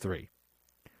 2, 3.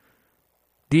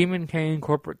 Demon Kane,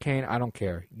 Corporate Kane, I don't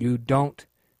care. You don't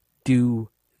do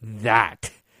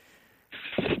that.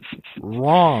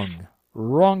 Wrong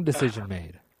decision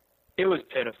made. It was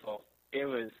pitiful. It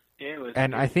was.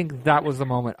 And I think that was the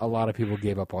moment a lot of people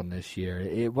gave up on this year.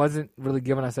 It wasn't really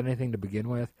giving us anything to begin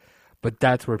with, but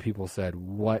that's where people said,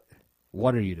 "What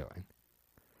are you doing?"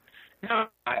 No,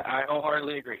 I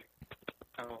wholeheartedly agree.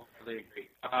 What else do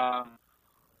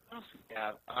we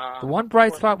have? The one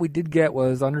bright spot we did get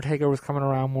was Undertaker was coming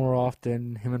around more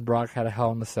often. Him and Brock had a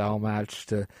Hell in a Cell match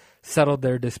to settle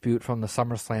their dispute from the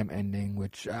SummerSlam ending,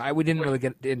 which we didn't really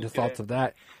get into thoughts of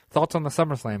that. Thoughts on the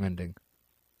SummerSlam ending?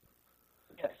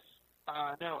 Yes.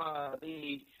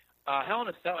 The Hell in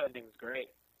a Cell ending was great.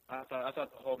 I thought the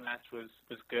whole match was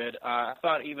good. I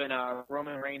thought even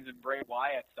Roman Reigns and Bray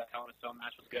Wyatt's Hell in a Cell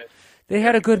match was good. They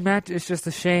had a good match. It's just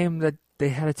a shame that they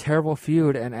had a terrible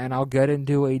feud, and I'll get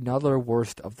into another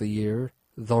worst of the year,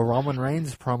 the Roman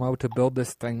Reigns promo to build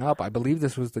this thing up. I believe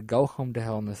this was the Go Home to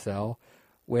Hell in a Cell,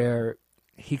 where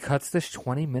he cuts this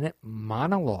 20-minute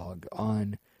monologue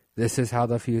on this is how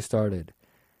the feud started.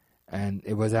 And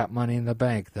it was at Money in the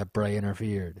Bank that Bray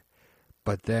interfered.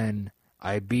 But then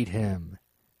I beat him.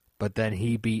 But then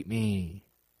he beat me.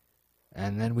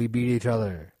 And then we beat each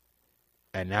other.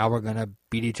 And now we're going to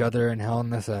beat each other in Hell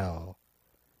in a Cell.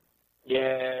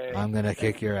 Yeah. I'm going to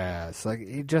kick your ass. Like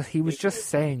he was just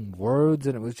saying words,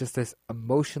 and it was just this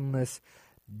emotionless,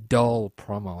 dull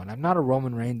promo. And I'm not a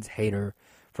Roman Reigns hater.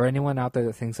 For anyone out there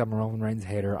that thinks I'm a Roman Reigns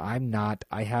hater, I'm not.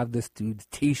 I have this dude's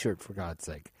t-shirt, for God's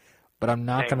sake. But I'm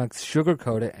not going to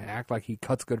sugarcoat it and act like he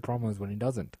cuts good promos when he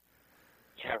doesn't.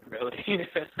 Yeah, really.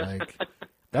 Like,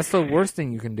 that's the worst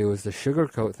thing you can do is to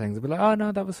sugarcoat things and be like, oh,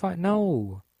 no, that was fine.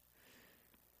 No.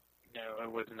 No,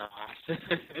 it was not. No.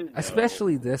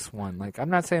 Especially this one. Like, I'm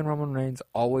not saying Roman Reigns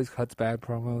always cuts bad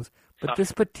promos, but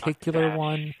this particular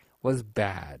one was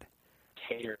bad.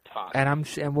 Tater tot. And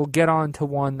we'll get on to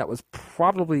one that was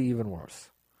probably even worse.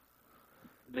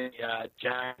 The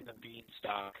Giant and the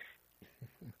Beanstalk.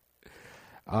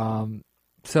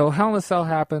 So Hell in a Cell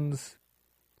happens.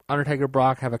 Undertaker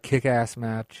Brock have a kick-ass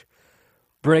match.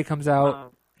 Bray comes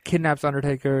out, kidnaps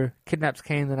Undertaker, kidnaps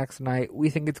Kane the next night. We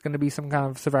think it's going to be some kind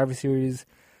of Survivor Series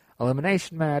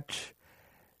elimination match.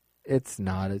 It's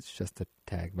not. It's just a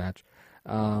tag match.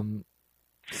 A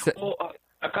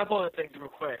couple of things real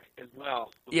quick as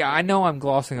well. Yeah, I know I'm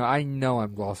glossing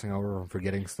over and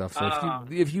forgetting stuff. So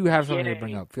if you have something to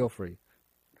bring up, feel free.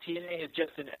 TNA has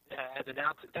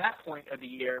announced at that point of the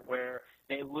year where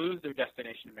they lose their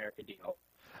Destination America deal.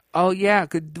 Oh, yeah.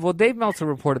 Well, Dave Meltzer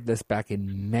reported this back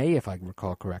in May, if I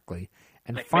recall correctly.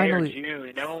 And like finally, May or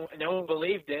June. No one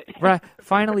believed it. Right.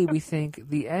 Finally, we think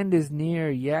the end is near,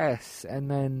 yes. And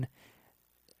then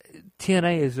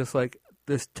TNA is just like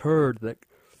this turd that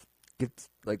gets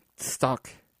like stuck.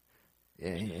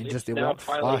 And just it won't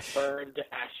flush. Burned to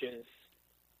ashes.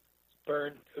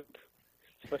 Burned poop.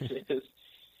 That's what it is.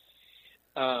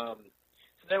 So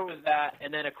there was that,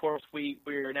 and then of course we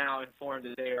are now informed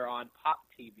that they are on Pop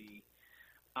TV.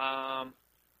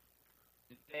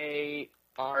 They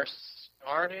are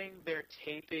starting their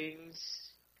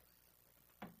tapings.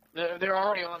 They're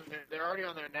already on. They're already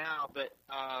on there now, but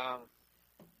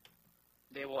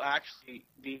they will actually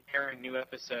be airing new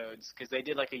episodes because they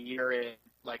did like a year-end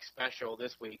like special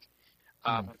this week.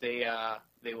 They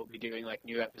will be doing like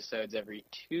new episodes every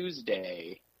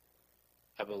Tuesday,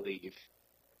 I believe.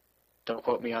 Don't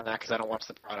quote me on that because I don't watch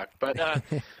the product. But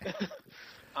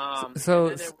so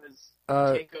and then there was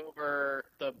Takeover,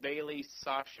 the Bailey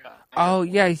Sasha. Oh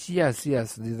yes.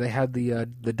 They had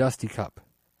the Dusty Cup.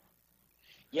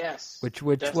 Yes. Which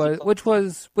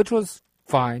was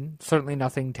fine. Certainly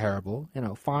nothing terrible.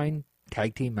 Fine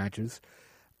tag team matches.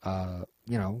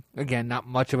 Again, not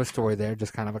much of a story there.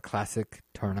 Just kind of a classic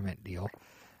tournament deal.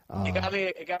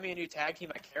 It got me a new tag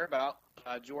team I care about,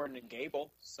 Jordan and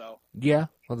Gable. So yeah,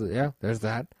 there's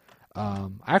that. I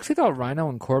actually thought Rhino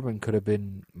and Corbin could have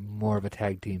been more of a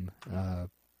tag team.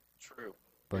 True,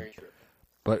 very true.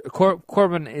 But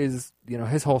Corbin is,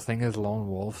 his whole thing is lone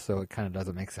wolf, so it kind of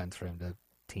doesn't make sense for him to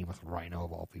team with Rhino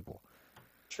of all people.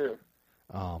 True.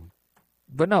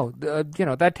 But no,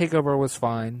 that takeover was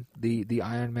fine. The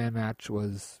Iron Man match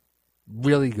was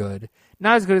really good.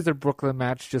 Not as good as the Brooklyn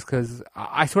match, just because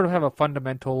I sort of have a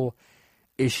fundamental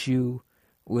issue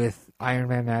with Iron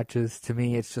Man matches. To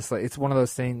me, it's just like, it's one of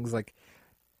those things, like,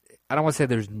 I don't want to say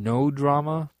there's no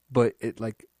drama, but it,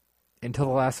 like, until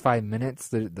the last 5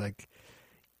 minutes, like,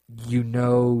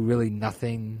 really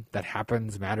nothing that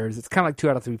happens matters. It's kind of like 2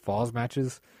 out of 3 falls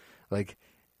matches. Like,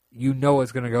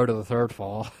 it's going to go to the third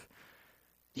fall.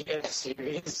 Yeah,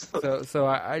 serious.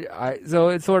 So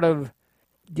it's sort of,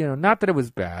 not that it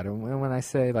was bad. And when I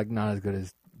say, like, not as good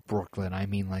as Brooklyn, I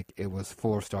mean, like, it was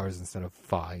 4 stars instead of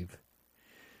 5.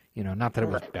 Not that it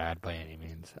was bad by any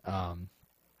means.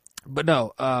 But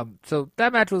no, so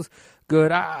that match was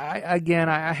good. I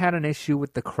had an issue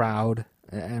with the crowd,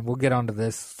 and we'll get onto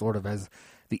this sort of as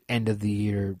the end of the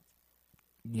year,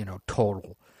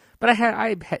 total. But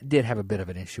I did have a bit of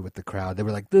an issue with the crowd. They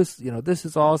were like, this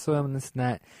is awesome, and this and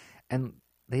that. And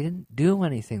they didn't do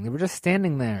anything. They were just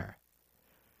standing there.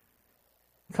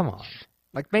 Come on.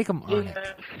 Like, make them earn it.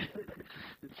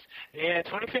 Yeah,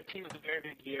 2015 was a very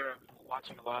big year of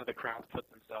watching a lot of the crowds put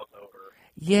themselves over.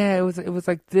 Yeah, it was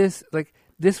like this. Like,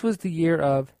 this was the year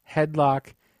of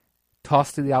headlock,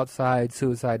 toss to the outside,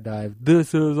 suicide dive.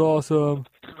 This is awesome.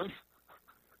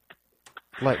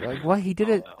 Like what? He did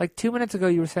it like 2 minutes ago.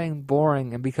 You were saying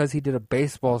boring, and because he did a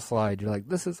baseball slide, you're like,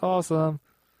 this is awesome.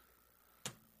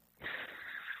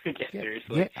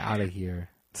 Seriously. Get out of here.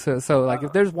 So like,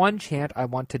 if there's one chant I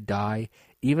want to die,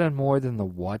 even more than the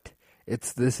what,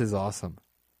 it's this is awesome.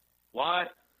 What?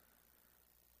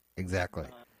 Exactly.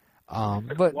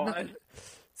 But what?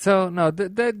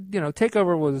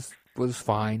 Takeover was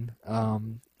fine.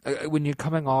 When you're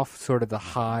coming off sort of the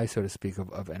high, so to speak,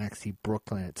 of NXT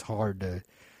Brooklyn, it's hard to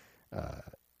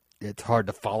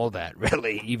follow that,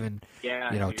 really. Even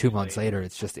 2 months later,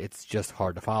 it's just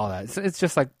hard to follow that. It's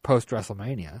just like post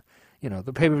WrestleMania.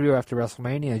 The pay-per-view after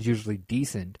WrestleMania is usually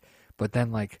decent, but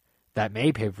then like that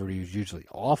May pay-per-view is usually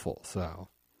awful. So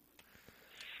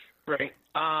right.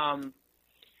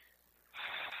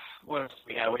 What else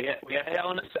we had? We had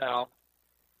Hell in a Cell.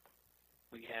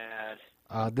 We had.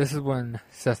 This is when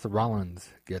Seth Rollins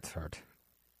gets hurt.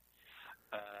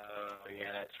 Oh,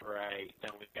 yeah, that's right.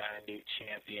 Then we've got a new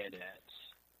champion.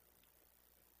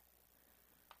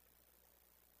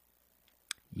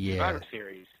 Survivor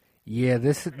Series. Yeah,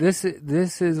 this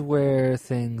is where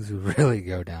things really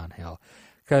go downhill.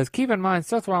 Because keep in mind,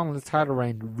 Seth Rollins' title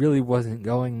reign really wasn't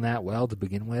going that well to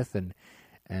begin with, and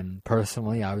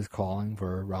personally, I was calling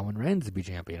for Roman Reigns to be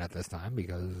champion at this time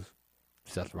because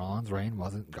Seth Rollins' reign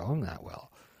wasn't going that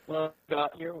well. Well,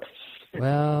 got your wish.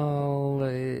 Well,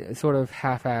 sort of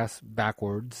half-ass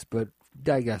backwards, but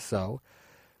I guess so.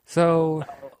 So,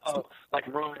 like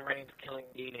Roman Reigns killing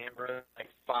Dean Ambrose in like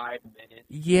 5 minutes.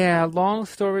 Yeah, long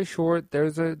story short,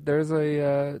 there's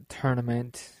a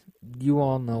tournament. You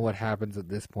all know what happens at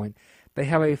this point. They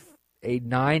have a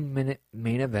 9-minute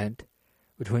main event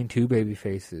between 2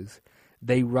 babyfaces.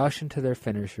 They rush into their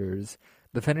finishers.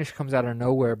 The finish comes out of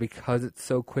nowhere because it's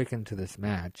so quick into this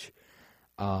match.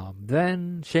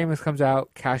 Then Sheamus comes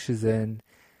out, cashes in.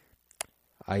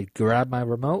 I grab my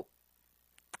remote.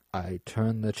 I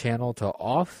turn the channel to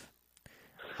off.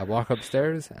 I walk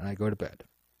upstairs and I go to bed.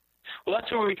 Well,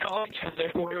 that's where we call each other.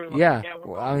 Yeah,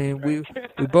 I mean, we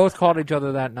both called each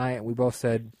other that night, and we both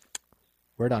said,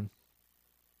 we're done.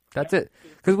 That's it.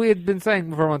 Because we had been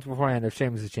saying for months beforehand, if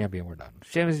Sheamus is champion, we're done. If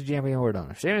Sheamus is champion, we're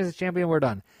done. If Sheamus is champion, we're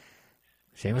done.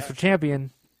 Sheamus for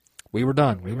champion, We were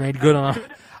done. We made good on.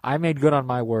 I made good on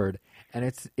my word,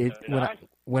 and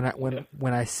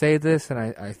when I say this, and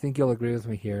I think you'll agree with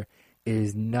me here, it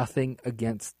is nothing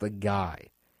against the guy.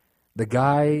 The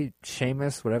guy,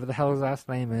 Sheamus, whatever the hell his last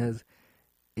name is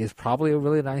probably a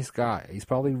really nice guy. He's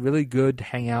probably really good to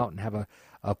hang out and have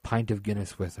a pint of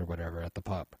Guinness with or whatever at the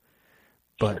pub.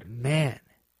 But man,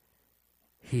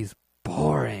 he's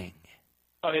boring.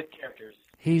 Oh, his characters.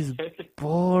 He's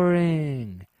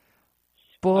boring.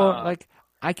 Like,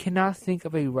 I cannot think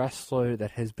of a wrestler that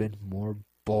has been more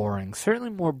boring. Certainly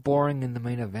more boring in the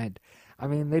main event. I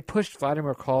mean, they pushed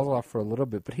Vladimir Kozlov for a little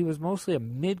bit, but he was mostly a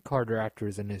mid-carder after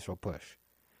his initial push.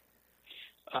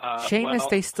 Sheamus,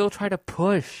 they still try to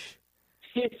push.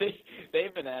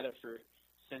 They've been at it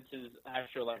since his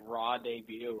actual Raw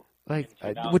debut,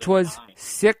 which was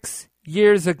 6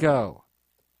 years ago.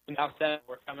 Now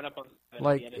we're coming up on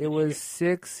it was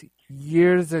 6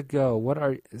 years ago.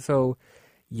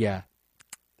 Yeah.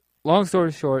 Long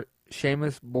story short,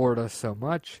 Sheamus bored us so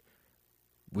much,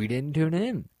 we didn't tune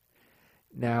in.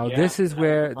 Now this is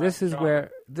where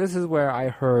I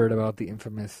heard about the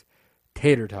infamous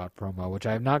Tater Tot promo, which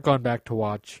I have not gone back to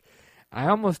watch. I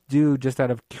almost do just out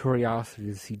of curiosity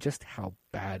to see just how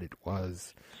bad it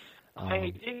was.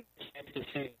 I did get to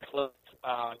see clips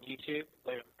on YouTube,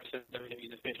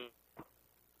 WWE's official.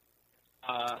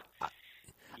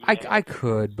 I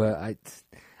could, but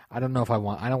I don't know if I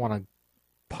want. I don't want to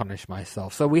punish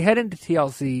myself. So we head into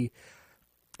TLC,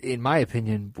 in my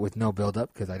opinion, with no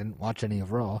build-up because I didn't watch any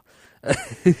of Raw, and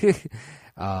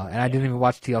I didn't even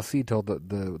watch TLC till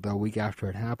the week after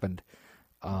it happened.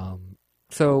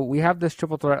 So we have this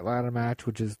triple threat ladder match,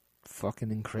 which is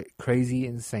fucking crazy,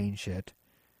 insane shit.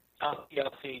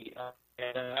 TLC,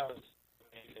 and that was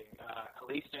amazing.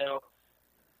 Kalisto,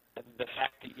 the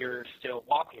fact that you're still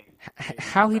walking.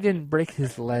 How he didn't break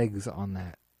his legs on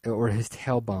that, or his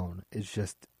tailbone, is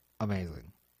just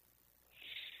amazing.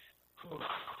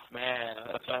 Man,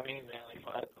 that's what I mean,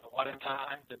 man. What a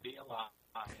time to be alive.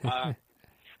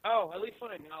 At least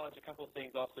want to acknowledge a couple of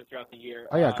things also throughout the year.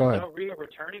 Oh yeah, go ahead. Rhea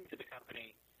returning to the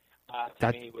company.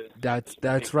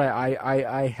 That's right.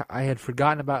 I had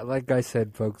forgotten about. Like I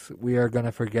said, folks, we are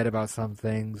gonna forget about some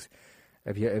things.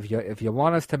 If you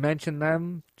want us to mention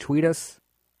them, tweet us.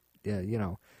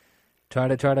 Yeah, try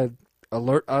to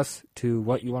alert us to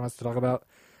what you want us to talk about.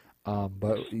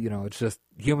 But it's just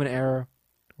human error.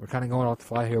 We're kind of going off the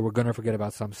fly here. We're gonna forget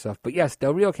about some stuff. But yes,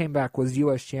 Del Rio came back, was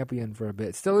U.S. champion for a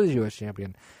bit. Still is U.S.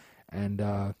 champion, and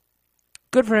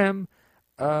good for him.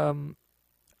 Again,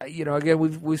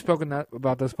 we've spoken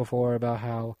about this before, about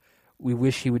how we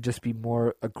wish he would just be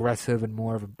more aggressive and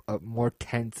more of a more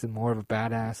tense and more of a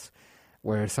badass,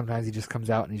 where sometimes he just comes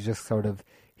out and he's just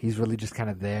he's really just kind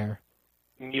of there.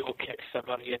 Mule kick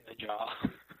somebody in the jaw.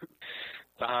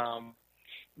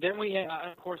 Then we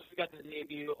of course, we got the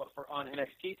debut on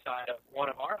NXT side of one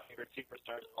of our favorite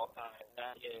superstars of all time, and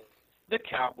that is the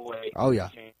Cowboy. Oh yeah,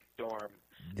 James Storm.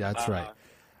 That's right.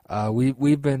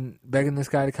 We've been begging this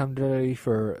guy to come to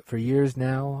for years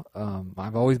now.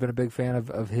 I've always been a big fan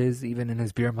of his, even in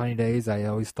his Beer Money days. I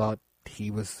always thought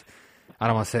he was. I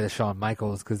don't want to say the Shawn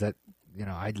Michaels because that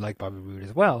I'd like Bobby Roode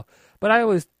as well, but I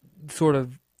always sort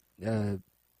of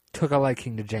took a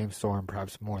liking to James Storm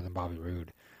perhaps more than Bobby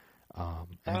Roode.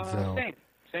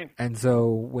 Same. And so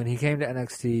when he came to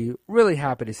NXT, really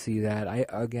happy to see that. I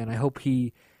hope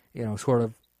he, sort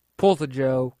of pulls the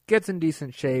Joe, gets in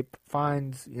decent shape,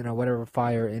 finds, whatever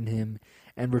fire in him,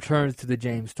 and returns to the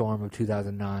James Storm of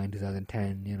 2009,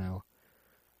 2010,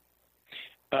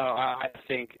 I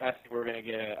think we're going to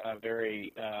get a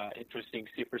very interesting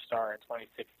superstar in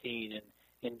 2016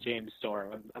 in James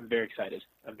Storm. I'm very excited.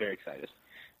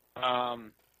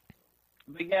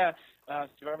 But yeah,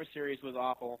 Survivor Series was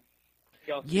awful.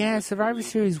 Yeah, Survivor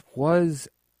Series was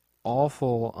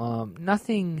awful.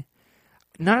 None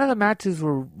of the matches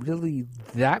were really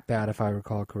that bad, if I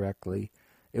recall correctly.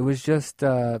 It was just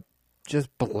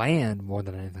bland more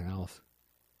than anything else.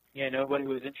 Yeah, nobody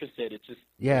was interested. It just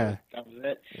that was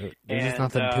it. There's just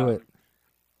nothing to it.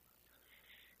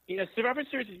 Survivor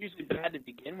Series is usually bad to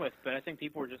begin with, but I think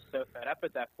people were just so fed up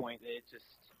at that point that it just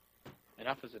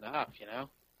enough is enough.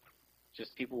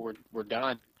 Just people were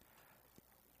done.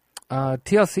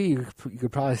 TLC, you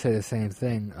could probably say the same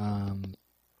thing.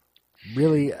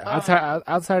 Really,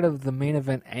 outside of the main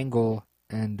event angle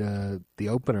and the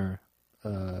opener,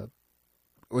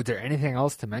 was there anything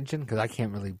else to mention? Because I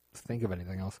can't really think of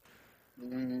anything else.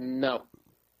 No.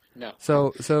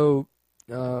 So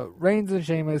Reigns and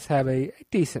Sheamus have a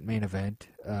decent main event.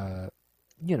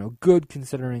 Good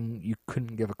considering you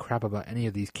couldn't give a crap about any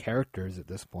of these characters at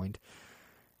this point.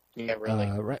 Yeah, really.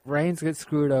 Reigns gets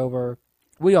screwed over.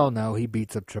 we all know he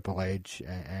beats up Triple H,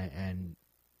 and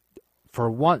for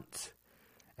once,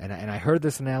 and I heard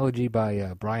this analogy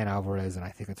by Brian Alvarez, and I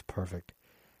think it's perfect.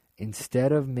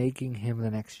 Instead of making him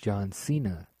the next John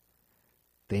Cena,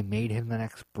 they made him the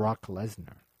next Brock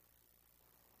Lesnar.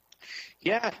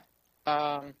 Yeah.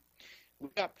 We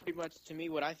got pretty much, to me,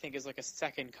 what I think is like a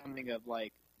second coming of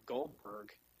like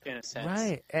Goldberg in a sense.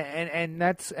 Right.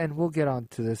 And we'll get on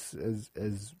to this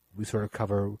as we sort of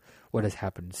cover what has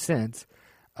happened since.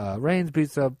 Reigns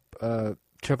beats up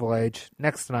Triple H.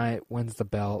 Next night, wins the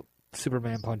belt.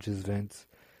 Superman punches Vince.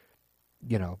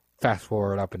 Fast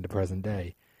forward up into present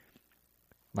day.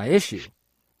 My issue,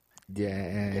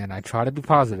 and I try to be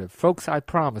positive. Folks, I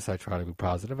promise I try to be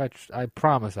positive. I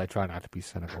promise I try not to be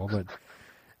cynical. But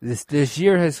this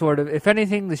year has sort of, if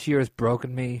anything, this year has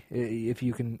broken me, if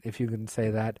you can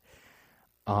say that.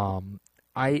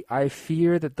 I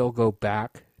fear that they'll go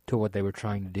back to what they were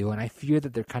trying to do, and I fear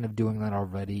that they're kind of doing that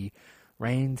already.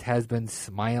 Reigns has been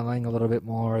smiling a little bit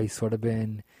more. He's sort of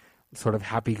been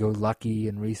happy-go-lucky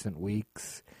in recent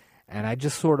weeks. And I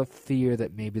just sort of fear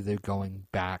that maybe they're going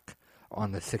back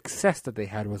on the success that they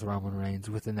had with Roman Reigns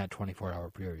within that 24-hour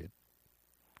period.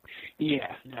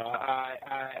 Yeah, no,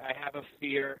 I have a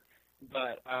fear,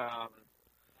 but I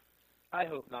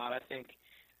hope not. I think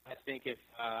if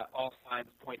all signs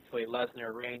point to a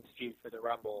Lesnar-Reigns feud for the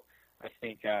Rumble, I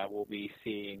think we'll be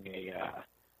seeing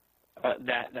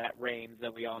that Reigns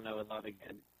that we all know and love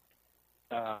again.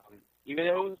 Even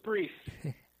though it was brief.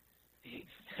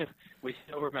 We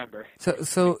still remember.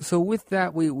 So with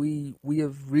that, we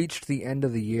have reached the end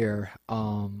of the year.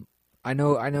 I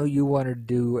know you want to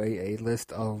do a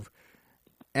list of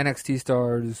NXT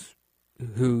stars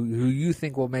who you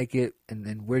think will make it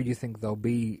and where you think they'll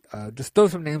be. Just throw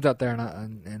some names out there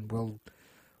and we'll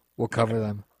cover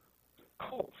them.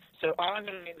 Cool. So I'm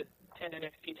going to name the 10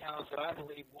 NXT talents that I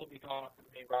believe will be gone off the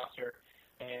main roster,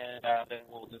 and then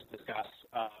we'll just discuss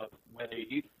whether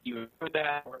you agree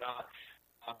that or not.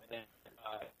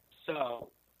 So,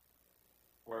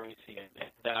 where we see it.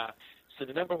 And, so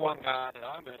the number one guy that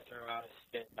I'm going to throw out is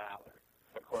Finn Balor.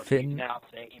 Of course, he's now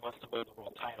saying he wants to win the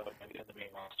world title in the main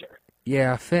roster.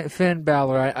 Yeah, Finn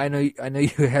Balor. I know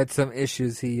you had some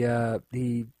issues. He has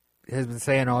been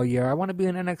saying all year, I want to be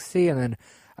in NXT, and then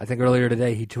I think earlier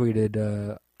today he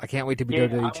tweeted, I can't wait to be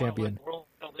WWE champion.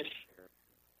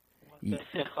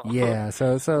 Yeah,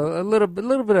 so a little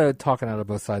bit of talking out of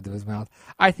both sides of his mouth.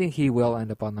 I think he will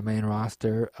end up on the main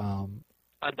roster.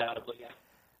 Undoubtedly, yeah.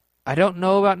 I don't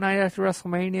know about night after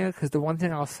WrestleMania, because the one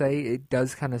thing I'll say, it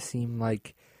does kind of seem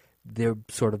like they're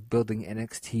sort of building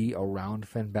NXT around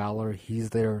Finn Balor. He's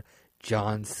their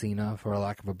John Cena, for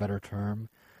lack of a better term.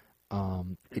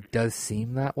 It does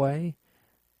seem that way.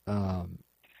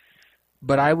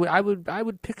 But I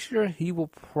would picture he will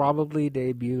probably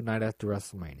debut night after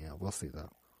WrestleMania. We'll see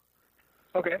though.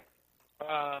 Okay.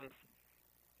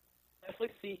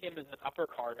 Definitely see him as an upper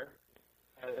Carter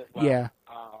as well. Yeah.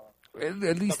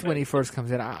 At least when he first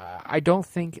comes in, I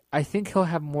think he'll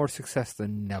have more success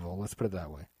than Neville. Let's put it that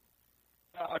way.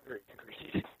 Agreed.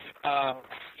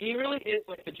 He really is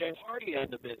like the Jeff Hardy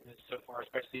of the business so far,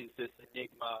 especially as this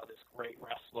enigma, this great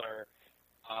wrestler.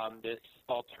 This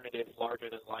alternative,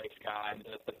 larger-than-life guy who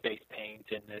does the face paint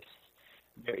and this,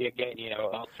 again,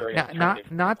 very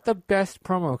not the best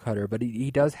promo cutter, but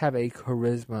he does have a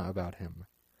charisma about him.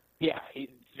 Yeah, he's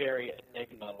very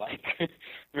enigma-like,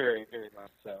 very, very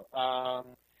much so.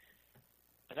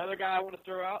 Another guy I want to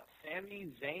throw out,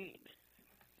 Sami Zayn.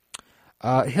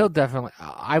 He'll definitely,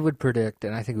 I would predict,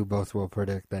 and I think we both will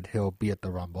predict, that he'll be at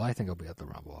the Rumble. I think he'll be at the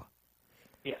Rumble.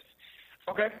 Yes.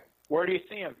 Okay. Where do you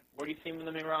see him? Where do you see him in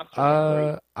the main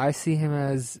roster? I see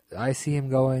him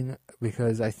going,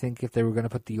 because I think if they were going to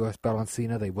put the U.S. belt on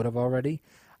Cena, they would have already.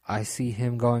 I see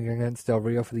him going against Del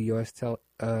Rio for the U.S.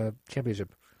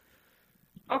 Championship.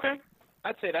 Okay.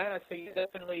 I'd say that. I'd say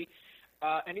definitely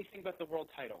anything but the world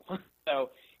title. So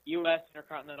U.S.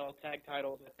 Intercontinental Tag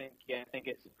titles, I think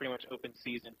it's pretty much open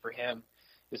season for him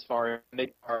as far as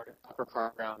mid-card, upper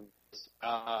card round.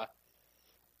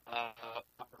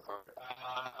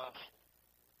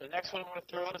 The next one I want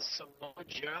to throw out is Samoa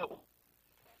Joe.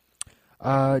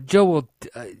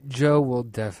 Joe will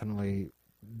definitely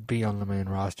be on the main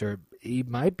roster. He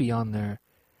might be on there.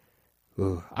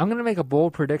 I'm going to make a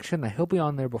bold prediction that he'll be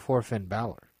on there before Finn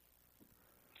Balor.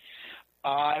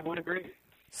 I would agree.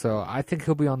 So I think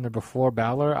he'll be on there before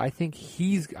Balor. I think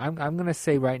I'm going to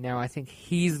say right now, I think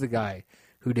he's the guy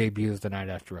who debuts the night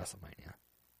after WrestleMania.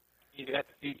 You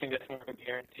think that's more of a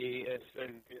guarantee as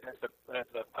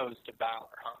opposed to Balor,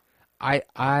 huh?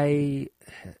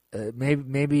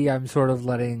 Maybe I'm sort of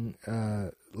letting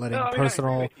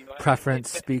personal preference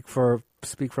speak for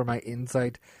speak for my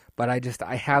insight, but I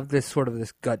have this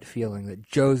gut feeling that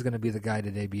Joe's going to be the guy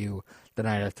to debut the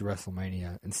night after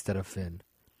WrestleMania instead of Finn.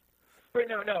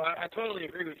 No, I totally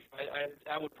agree with you.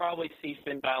 I would probably see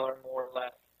Finn Balor more or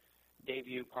less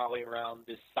debut probably around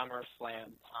this SummerSlam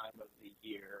time of the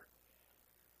year,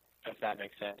 if that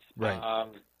makes sense. Right.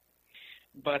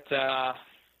 So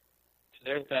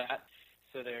there's that.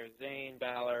 So there's Zayn,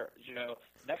 Balor, Joe.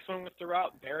 Next one with the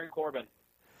route, Baron Corbin.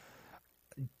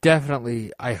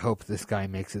 Definitely, I hope this guy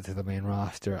makes it to the main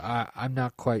roster. I'm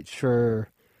not quite sure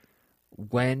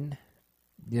when.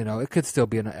 It could still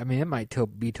be. It might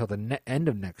be till the end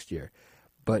of next year,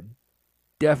 but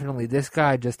definitely this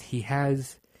guy he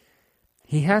has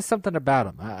something about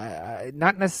him.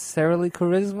 Not necessarily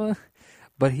charisma,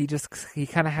 but he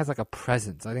kind of has like a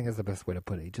presence. I think that's the best way to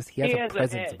put it. He has a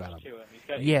presence about him.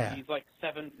 He's like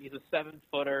He's a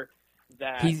 7-footer.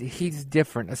 He's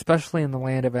different, especially in the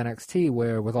land of NXT,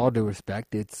 where, with all due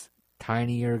respect, it's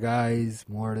tinier guys,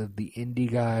 more of the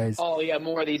indie guys. Oh yeah,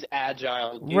 more of these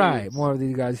agile dudes. Right, more of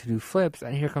these guys who do flips.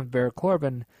 And here comes Baron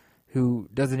Corbin, who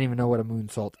doesn't even know what a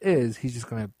moonsault is. He's just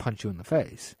going to punch you in the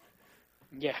face.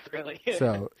 Yeah, really.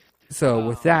 So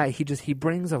with that, he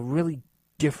brings a really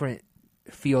different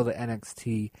feel to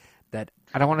NXT that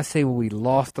I don't want to say we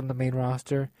lost on the main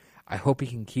roster. I hope he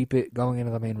can keep it going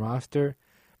into the main roster,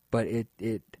 but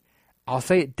I'll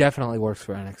say it definitely works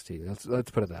for NXT.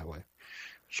 Let's put it that way.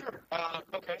 Sure.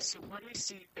 Okay, so where do you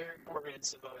see Baron Corbin and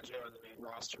Samoa Joe in the main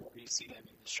roster? Where do you see them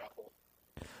in the shuffle?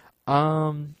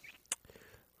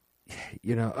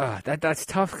 That's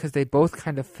tough because they both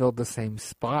kind of filled the same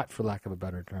spot, for lack of a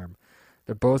better term.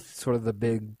 They're both sort of the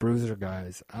big bruiser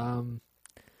guys.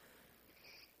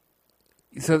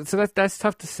 So that's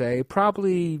tough to say.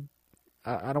 Probably,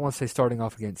 I don't want to say starting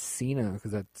off against Cena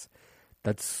because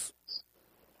that's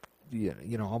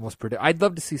almost predictable. I'd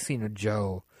love to see Cena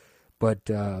Joe, but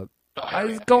I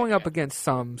was going up against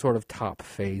some sort of top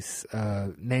face.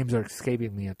 Names are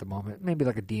escaping me at the moment. Maybe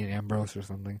like a Dean Ambrose or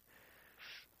something.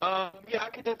 I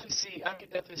could definitely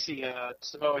see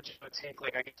Samoa Joe take,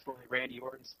 like, I guess where Randy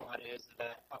Orton's spot is,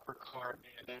 that upper card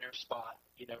main eventer spot,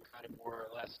 kind of more or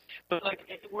less. But like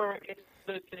where it's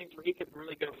the things where he could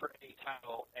really go for any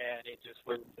title, and it just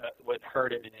would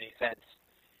hurt him in any sense,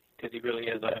 because he really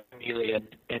is a chameleon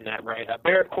in that right.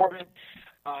 Baron Corbin,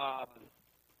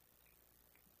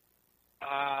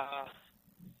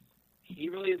 he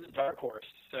really is a dark horse.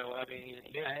 So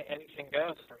anything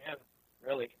goes for him,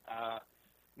 really.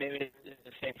 Maybe in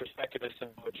the same perspective as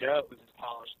Samoa Joe, who's a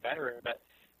polished veteran, but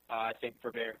I think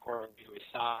for Baron Corbin to his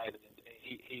side,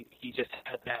 he just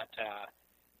had that,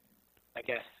 I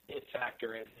guess, it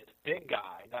factor as his big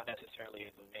guy, not necessarily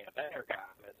as a main eventer guy,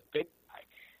 but as a big guy.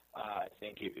 I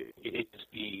think it'd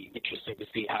just be interesting to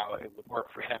see how it would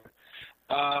work for him.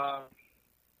 So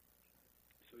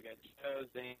we got Joe,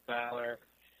 Zayn, Balor,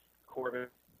 Corbin,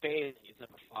 Bayley is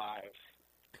number 5.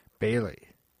 Bayley.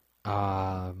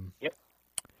 Yep.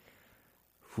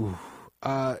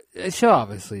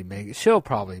 She'll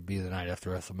probably be the night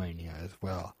after WrestleMania as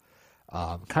well.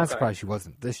 Kind of surprised she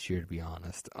wasn't this year, to be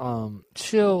honest.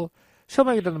 She'll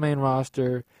make it to the main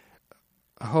roster.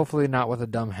 Hopefully not with a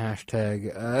dumb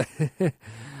hashtag.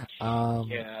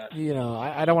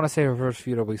 I don't want to say her first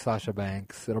feud will be Sasha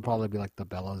Banks. It'll probably be like the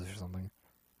Bellas or something.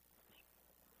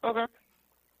 Okay.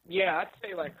 Yeah, I'd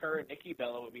say like her and Nikki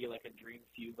Bella would be like a dream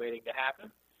feud waiting to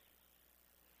happen.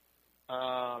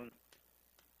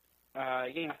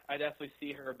 I definitely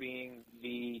see her being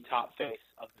the top face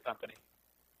of the company,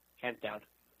 hands down.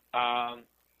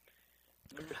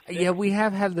 Yeah, we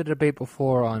have had the debate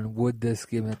before on would this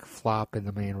gimmick flop in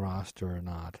the main roster or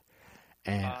not,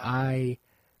 and I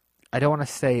don't want to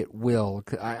say it will,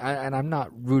 and I'm not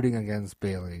rooting against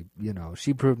Bayley.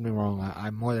 She proved me wrong.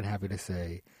 I'm more than happy to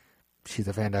say she's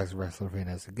a fantastic wrestler,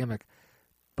 fantastic gimmick,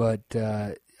 but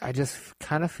I just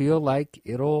kind of feel like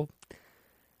it'll.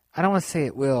 I don't want to say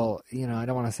it will, I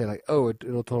don't want to say like, it'll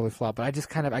totally flop, but I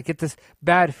get this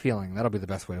bad feeling. That'll be the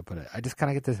best way to put it. I just kind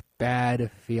of get this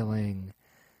bad feeling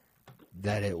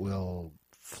that it will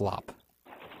flop.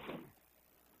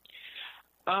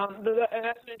 And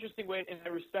that's an interesting way, and I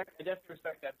definitely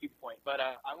respect that viewpoint, but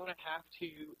I'm going to have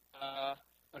to,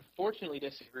 unfortunately,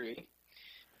 disagree.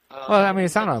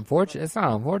 It's not unfortunate. It's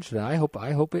not unfortunate. I hope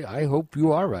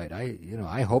you are right.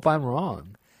 I hope I'm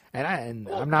wrong. And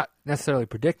I'm not necessarily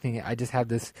predicting it. I just have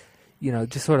this,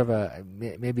 just sort of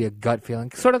maybe a gut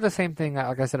feeling. Sort of the same thing,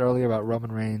 like I said earlier, about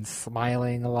Roman Reigns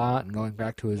smiling a lot and going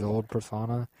back to his old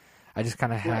persona. I just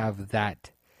kind of have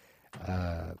that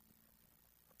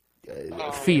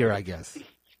fear, I guess.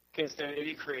 Because they're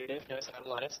maybe creative, knows how to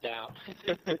let us down.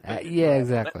 Yeah,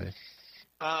 exactly.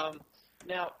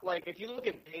 Now, like, if you look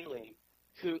at Bayley,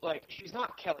 who, like, she's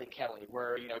not Kelly Kelly,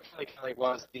 where, Kelly Kelly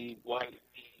was the white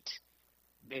meat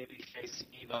babyface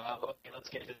diva. Okay, let's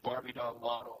get this Barbie doll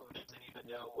model who doesn't even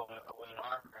know what an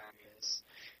arm drag is.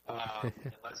 And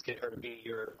let's get her to be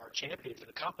our champion for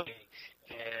the company,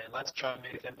 and let's try to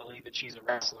make them believe that she's a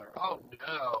wrestler. Oh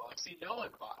no! See, no one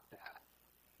bought that.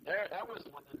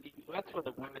 That's when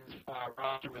the women's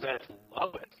roster was at its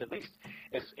lowest. At least,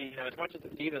 as much as the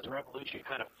Divas Revolution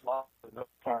kind of flopped for the most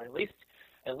part, at least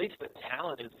the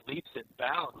talent is leaps and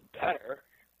bounds better.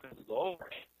 Good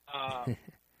Lord.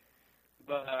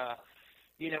 But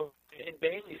in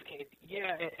Bayley's case,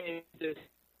 yeah, it's this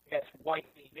white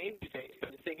babyface.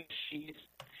 But the thing is, she's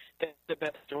the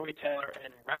best storyteller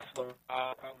and wrestler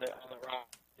on the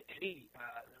roster. No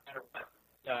matter what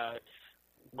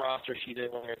roster she's in,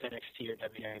 whether it's NXT or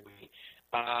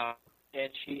WWE, and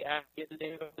she actually is the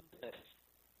name of the business.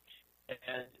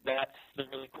 And that's the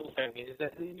really cool thing is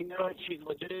that she's a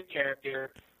legitimate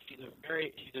character. She's a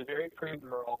very pretty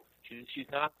girl. She's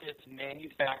not this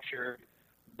manufactured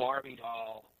Barbie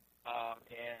doll,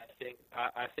 and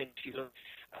I think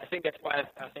that's why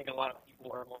I think a lot of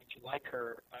people are going to like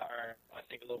her. I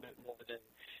think a little bit more than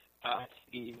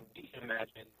you can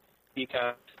imagine,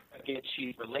 because again,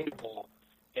 she's relatable,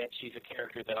 and she's a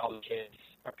character that all the kids,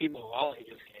 or people of all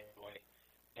ages, can enjoy,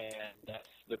 and that's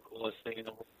the coolest thing in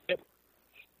the world.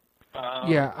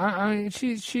 Yeah, I mean,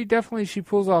 she definitely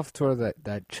pulls off sort of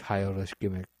that childish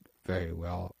gimmick very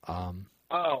well. So,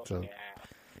 yeah,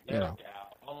 no doubt.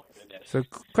 Oh my goodness. So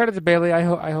credit to Bayley. I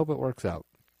hope it works out.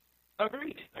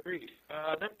 Agreed. Number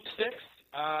 6. This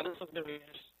one's gonna be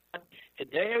interesting.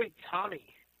 Hideo Itami.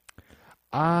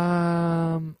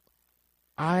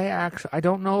 I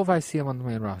don't know if I see him on the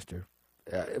main roster.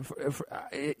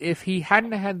 If he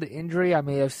hadn't had the injury, I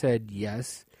may have said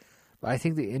yes. But I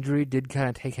think the injury did kind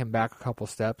of take him back a couple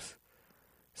steps.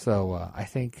 So I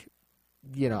think,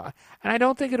 and I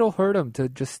don't think it'll hurt him to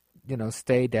just,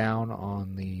 stay down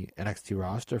on the NXT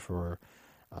roster for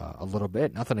a little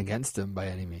bit. Nothing against him by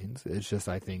any means. It's just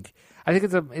I think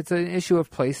it's an issue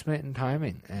of placement and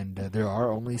timing, and there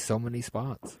are only so many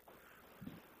spots.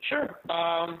 Sure.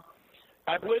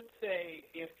 I would say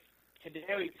if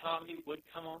Hideo Itami would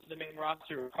come onto the main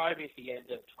roster, it would probably be at the end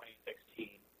of 2016.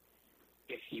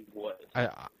 If he would.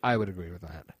 I would agree with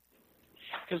that.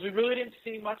 Because we really didn't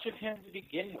see much of him to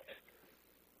begin with.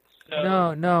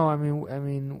 So, no. I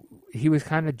mean, he was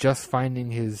kind of just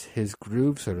finding his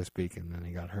groove, so to speak, and then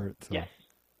he got hurt. So. Yes.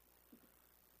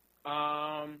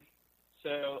 But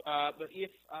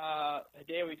if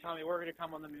Hideo Itami were going to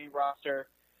come on the main roster,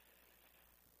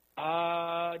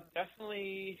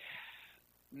 definitely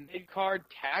mid-card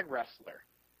tag wrestler.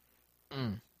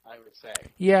 I would say.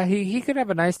 Yeah, he could have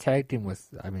a nice tag team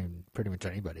with, pretty much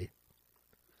anybody.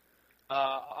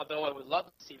 Although I would love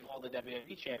to see him hold the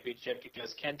WWE Championship,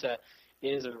 because Kenta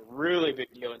is a really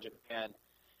big deal in Japan.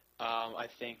 I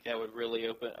think that would really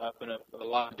open up a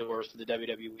lot of doors for the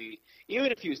WWE.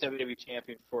 Even if he was WWE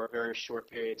Champion for a very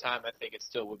short period of time, I think it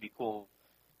still would be cool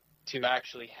to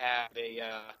actually have a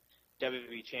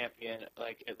WWE Champion,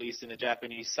 like at least in the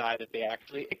Japanese side, that they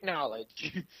actually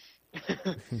acknowledge.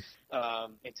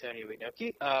 Antonio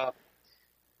Inoki.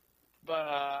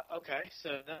 Okay,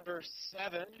 so number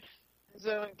 7,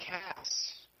 Enzo and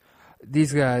Cass.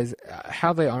 These guys,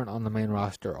 how they aren't on the main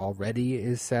roster already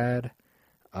is sad.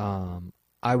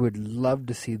 I would love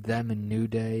to see them in New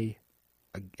Day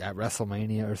at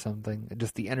WrestleMania or something.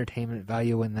 Just the entertainment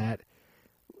value in that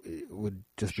would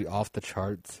just be off the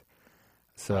charts.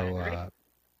 So,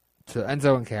 so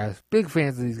Enzo and Cass, big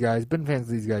fans of these guys, been fans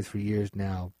of these guys for years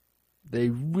now. They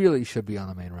really should be on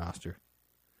the main roster.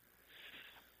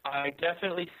 I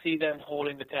definitely see them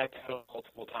holding the tag title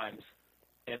multiple times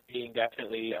and being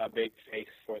definitely a big face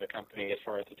for the company as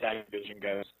far as the tag division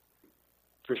goes,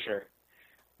 for sure.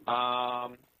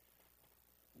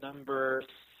 Number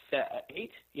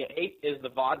 8? Yeah, 8 is the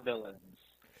Vaudevillains.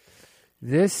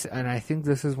 This, and I think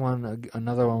this is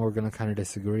another one we're going to kind of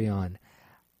disagree on.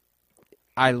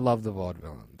 I love the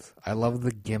Vaudevillains. I love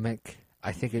the gimmick.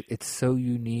 I think it's so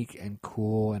unique and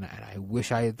cool, and I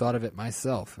wish I had thought of it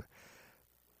myself.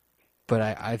 But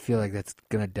I feel like that's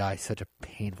going to die such a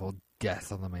painful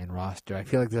death on the main roster. I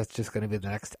feel like that's just going to be the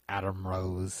next Adam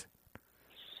Rose.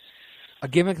 A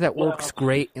gimmick that works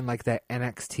great in like that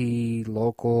NXT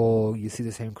local, you see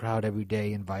the same crowd every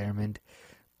day environment.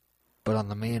 But on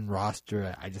the main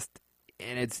roster,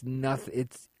 it's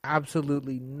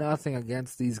absolutely nothing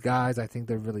against these guys. I think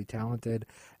they're really talented,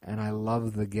 and I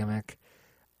love the gimmick.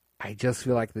 I just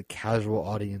feel like the casual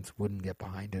audience wouldn't get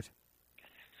behind it.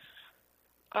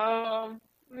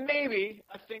 Maybe.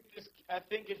 I think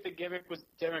if the gimmick was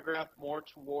demographed more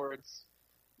towards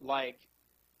like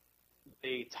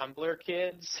the Tumblr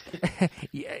kids.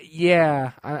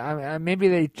 Yeah. I maybe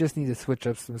they just need to switch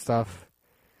up some stuff.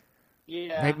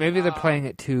 Yeah. Maybe they're playing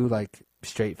it too like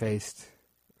straight faced,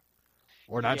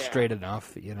 or not straight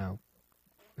enough. You know.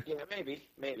 Yeah, maybe.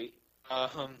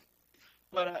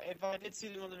 But if I did see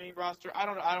them on the main roster, I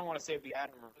don't want to say it'd be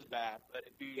Adam Rose bad, but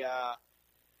it'd be.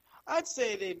 I'd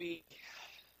say they'd be.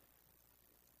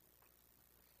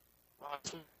 Well,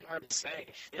 it's hard to say.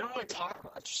 They don't really talk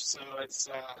much, so it's.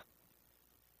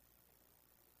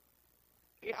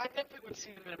 Yeah, I definitely would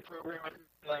see them in a program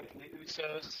like the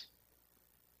Usos.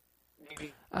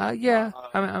 Maybe. Yeah.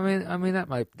 I mean that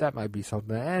might be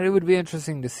something, and it would be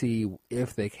interesting to see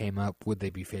if they came up. Would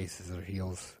they be faces or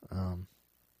heels?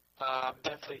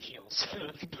 Definitely heels.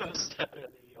 Most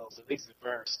definitely heels, at least at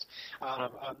first.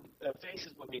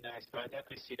 Faces would be nice, but I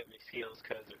definitely see them as heels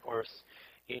because, of course,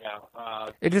 you know.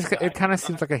 It kind of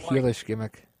seems like a heelish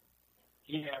gimmick.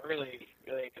 Yeah, really,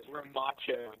 because we're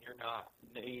macho and you're not,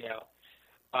 you know.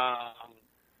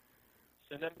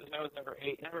 So that was number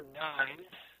 8. Number 9.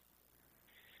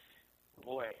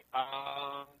 Boy,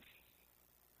 I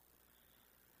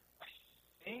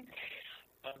think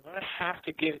I'm gonna have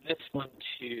to give this one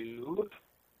to.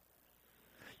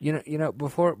 You know,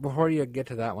 before you get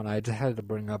to that one, I just had to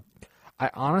bring up.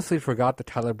 I honestly forgot that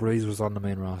Tyler Breeze was on the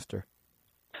main roster.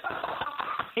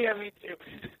 Yeah, me too.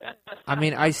 I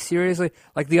mean, I seriously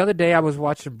like the other day I was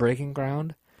watching Breaking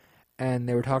Ground, and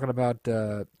they were talking about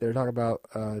you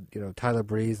know, Tyler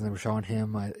Breeze, and they were showing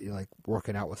him like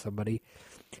working out with somebody,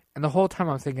 and the whole time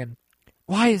I'm thinking,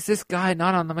 why is this guy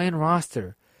not on the main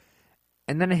roster?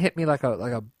 And then it hit me like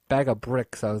a bag of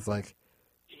bricks. I was like,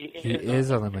 he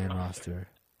is on the main roster.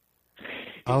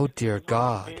 Oh dear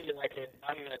God!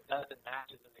 Not even a dozen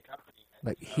matches in the company.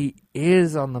 Like he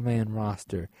is on the main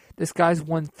roster. This guy's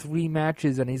won 3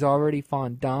 matches and he's already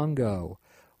Fandango.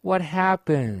 What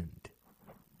happened?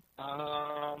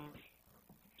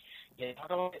 Yeah, how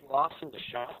do I get lost in the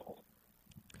shuffle?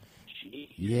 Jeez.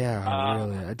 Yeah,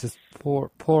 really. I just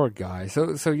poor guy.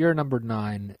 So you're number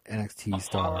 9 NXT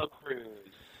star. Apollo Crews.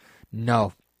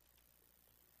 No.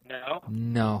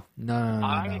 No. No.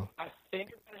 I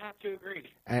think I'm gonna have to agree.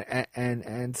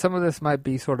 And some of this might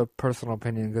be sort of personal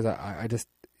opinion because I just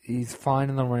he's fine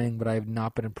in the ring, but I have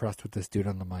not been impressed with this dude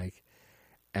on the mic,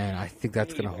 and I think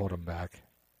that's going to hold him back.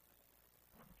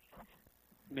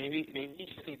 Maybe you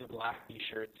just need a black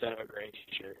T-shirt instead of a gray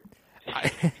T-shirt.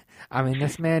 I mean,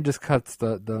 this man just cuts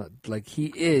the like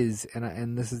he is,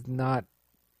 and this is not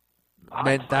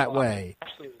meant that way.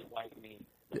 Actually, it was white meat.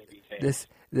 This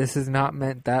is not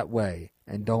meant that way,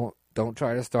 and don't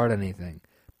try to start anything.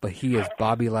 But he is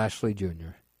Bobby Lashley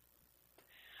Jr.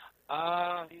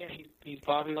 Yeah, he's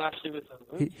Bobby Lashley with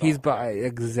a moonsault.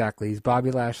 Exactly. He's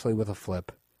Bobby Lashley with a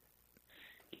flip.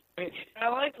 I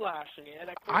like Lashley, and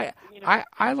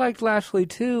I liked Lashley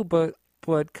too, but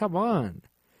come on,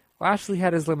 Lashley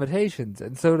had his limitations,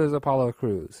 and so does Apollo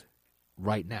Crews,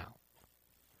 right now.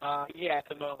 Yeah, at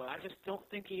the moment, I just don't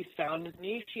think he's found his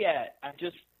niche yet. I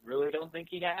just really don't think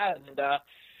he has, and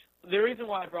the reason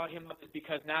why I brought him up is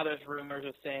because now there's rumors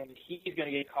of saying he's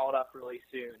going to get called up really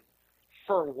soon.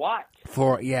 For what?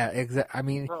 I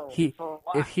mean,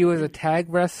 if he was a tag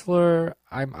wrestler,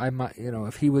 I might, you know,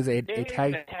 if he was a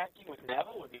tag team with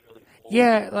Neville would be really cool.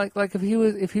 Yeah, like if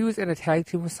he was in a tag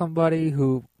team with somebody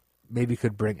who maybe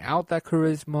could bring out that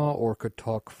charisma or could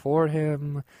talk for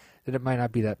him, then it might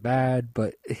not be that bad.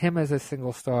 But him as a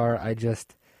single star, I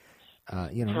just,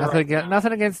 you know,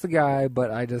 nothing against the guy,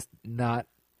 but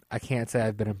I can't say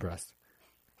I've been impressed.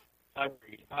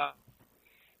 Agreed.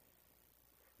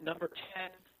 Number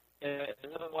 10,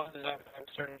 another one that I'm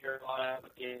starting to hear a lot of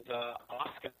is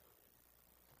Asuka.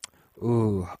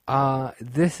 Ooh,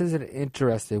 this is an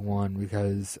interesting one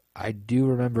because I do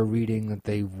remember reading that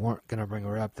they weren't going to bring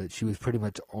her up, that she was pretty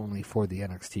much only for the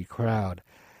NXT crowd.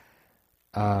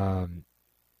 I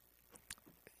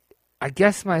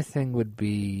guess my thing would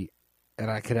be, and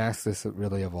I could ask this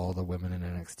really of all the women in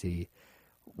NXT,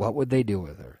 what would they do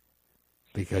with her?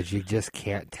 Because you just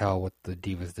can't tell with the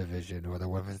Divas division or the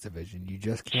Women's division. You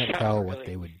just can't tell what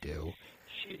they would do.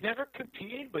 She's never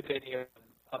competed with any of them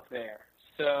up there.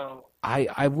 So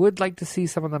I would like to see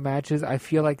some of the matches. I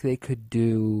feel like they could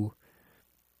do...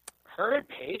 Her and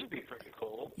Paige would be pretty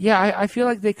cool. Yeah, I feel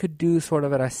like they could do sort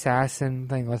of an assassin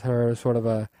thing with her, sort of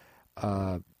a,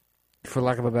 for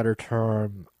lack of a better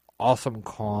term, Awesome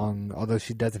Kong, although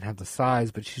she doesn't have the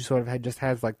size, but she sort of just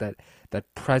has like that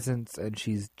presence, and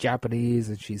she's Japanese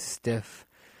and she's stiff,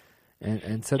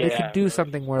 and so they could do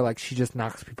something where like she just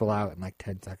knocks people out in like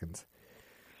 10 seconds.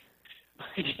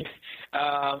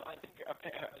 I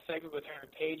think a segment with her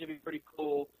and Paige would be pretty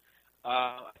cool.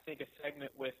 I think a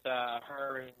segment with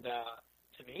her and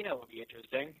Tamina would be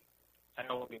interesting. I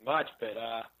know it won't be much, but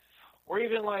or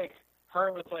even like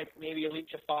her with like maybe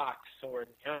Alicia Fox or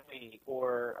Naomi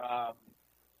or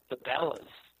the Bellas.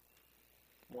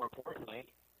 More importantly,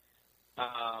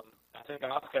 I think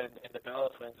Asuka and the Bella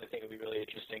twins, I think would be really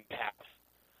interesting to have,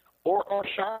 or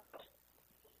Charlotte.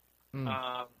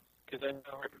 Because I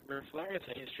know Ric Flair has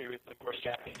a history with, of course,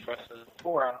 Japanese wrestlers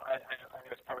before. I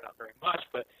know it's probably not very much,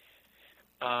 but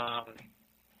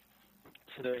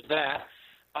so there's that.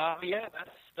 Yeah,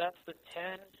 that's the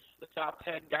top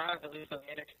 10 guys, at least on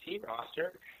the NXT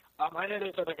roster. I know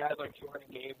there's other guys like Jordan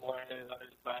Gable and there's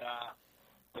others, but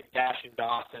like Dash and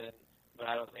Dawson. But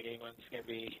I don't think anyone's going to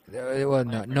be... Well,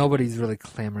 no, nobody's really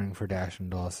clamoring for Dash and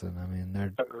Dawson. I mean,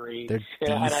 they're Agreed. They're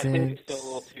yeah, and I think decent. it's still a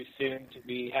little too soon to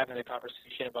be having a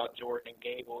conversation about Jordan and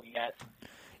Gable yet.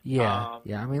 Yeah,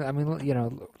 yeah. I mean, you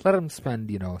know, let them spend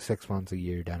 6 months a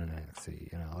year down in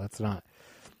NXT. That's not.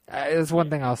 It's one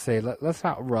thing I'll say. Let's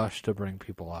not rush to bring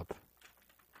people up.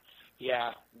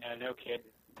 Yeah, no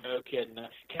kidding.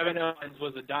 Kevin Owens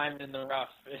was a diamond in the rough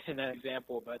in that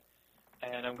example,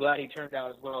 and I'm glad he turned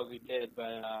out as well as he did.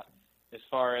 But as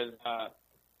far as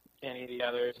any of the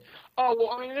others,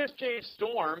 there's Jay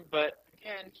Storm, but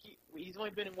again, he's only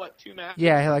been in 2 matches?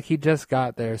 Yeah, like he just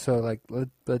got there, so like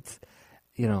let's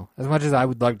as much as I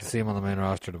would like to see him on the main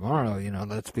roster tomorrow,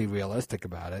 let's be realistic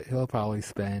about it. He'll probably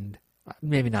spend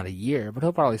maybe not a year, but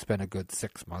he'll probably spend a good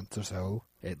 6 months or so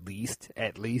at least.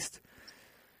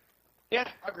 Yeah,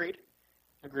 agreed.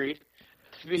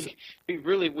 It'd be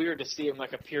really weird to see him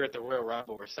appear at the Royal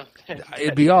Rumble or something.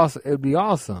 It'd be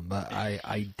awesome, but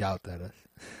I doubt that.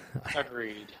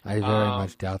 Agreed. I very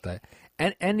much doubt that.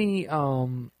 And any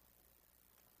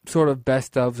sort of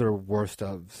best ofs or worst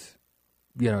ofs,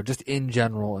 just in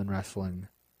general in wrestling.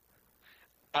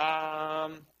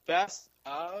 Best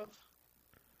of.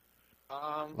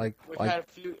 We've had a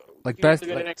few best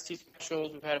good NXT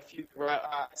specials. We've had a few.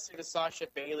 I say the Sasha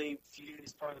Bailey feud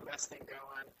is probably the best thing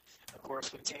going. Of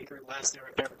course, with Taker and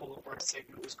Lesnar, their Boulevard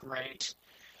segment was great.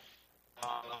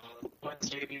 One's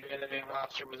debut in the main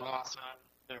roster was awesome.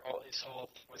 His whole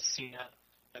with Cena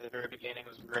at the very beginning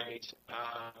was great.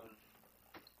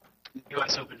 The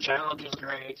U.S. Open Challenge was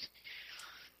great.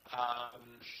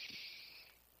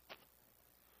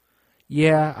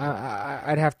 Yeah,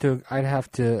 I'd have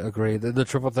to agree. The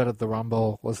triple threat at the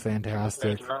Rumble was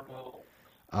fantastic.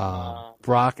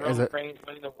 Brock as Reigns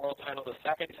winning the world title the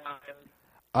second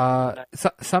time.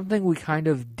 Something we kind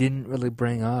of didn't really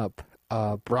bring up.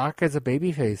 Brock as a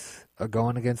babyface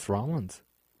going against Rollins.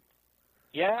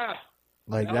 Yeah.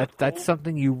 That's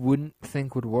something you wouldn't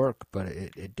think would work, but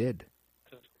it did.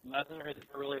 Because Lesnar has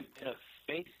never really been a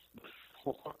face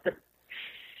before.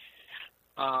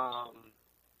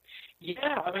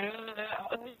 Yeah,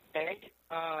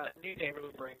 New Day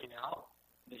really breaking out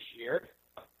this year,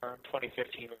 or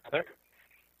 2015 rather,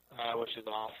 which is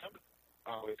awesome.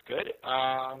 Always good.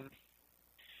 As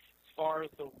far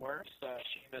as the worst,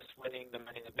 Sheamus winning the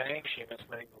Money in the Bank, Sheamus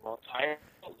winning the World title,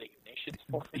 League of Nations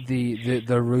for me.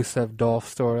 The Rusev Dolph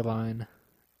storyline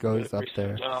goes up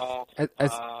there. Dolph,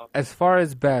 as far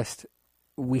as best,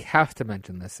 we have to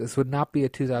mention this. This would not be a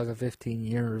 2015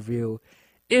 year review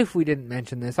if we didn't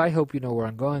mention this. I hope you know where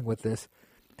I'm going with this.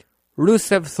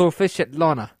 Rusev Thorfish at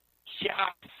Lana. Yes,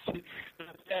 the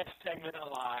best segment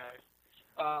alive.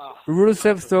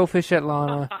 Rusev Throwfish at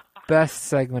Lana, best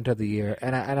segment of the year,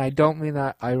 and I don't mean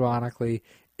that ironically.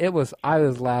 I was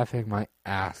laughing my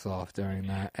ass off during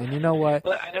that, and you know what?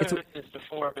 Well, I never mentioned this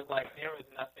before, but there was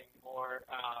nothing more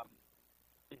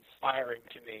inspiring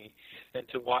to me than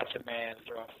to watch a man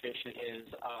throw a fish at his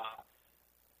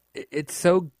it's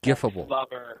so gifable.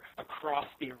 Lover across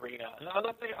the arena. And I'm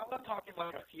not talking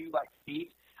a few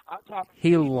feet. I'm talking.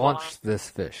 He launched this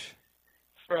fish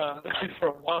from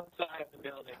one side of the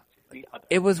building to the other.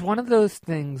 It was one of those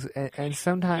things, and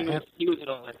sometimes he was an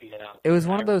Olympian. It was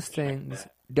one of those things.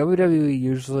 WWE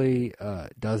usually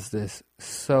does this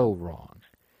so wrong,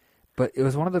 but it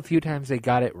was one of the few times they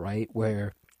got it right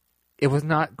where it was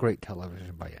not great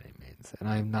television by any means, and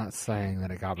I'm not saying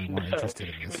that it got me more interested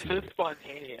in this feud.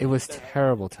 It was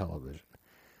terrible television,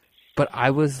 but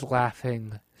I was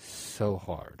laughing so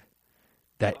hard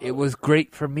that it was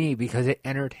great for me because it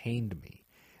entertained me.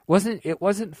 It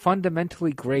wasn't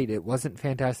fundamentally great. It wasn't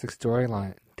fantastic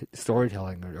storytelling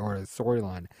or a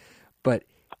storyline, but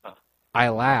I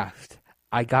laughed.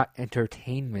 I got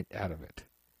entertainment out of it.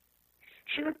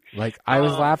 Sure. I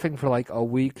was laughing for a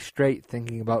week straight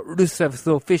thinking about Rusev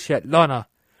Thorfish at Lana.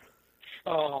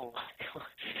 Oh my god.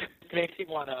 makes you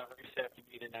want Rusev to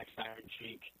be the next Iron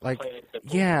Sheik. Like,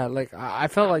 yeah, like I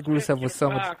felt like Rusev was so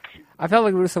much. I felt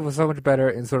like Rusev was so much better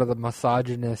in sort of the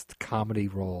misogynist comedy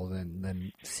role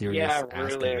than serious. Yeah, Asuka.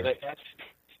 really. Like, that's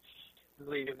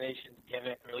League of Nations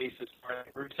gimmick, or at least it's part of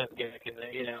the Rusev gimmick, and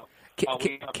you know.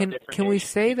 Can we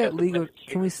say that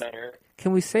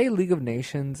Can we say League of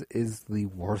Nations is the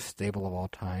worst stable of all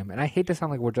time? And I hate to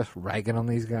sound like we're just ragging on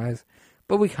these guys,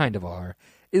 but we kind of are.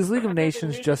 Is League of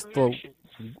Nations just the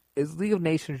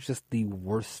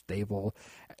worst stable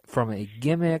from a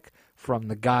gimmick, from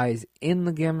the guys in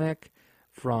the gimmick,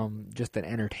 from just an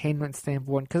entertainment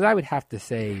standpoint? Because I would have to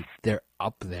say they're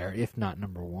up there, if not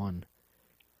number one.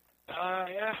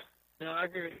 Yeah. No, I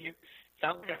agree with you.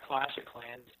 Sounds like a Clash of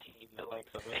Clans team that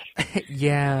likes something.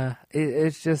 Yeah,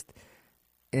 it's just,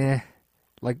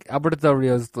 like Alberto Del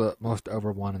Rio's the most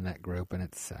over one in that group, and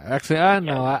it's actually I don't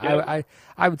know. I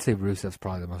would say Rusev's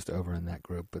probably the most over in that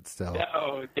group, but still,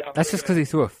 that's just because he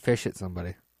threw a fish at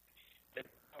somebody.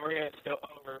 We're still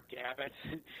over Gavin.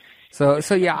 So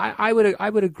yeah, I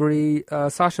would agree.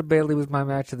 Sasha Bailey was my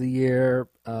match of the year.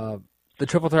 The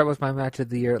Triple Threat was my match of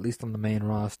the year, at least on the main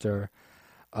roster.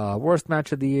 Worst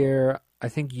match of the year, I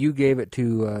think you gave it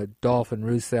to Dolph and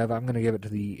Rusev. I'm going to give it to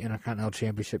the Intercontinental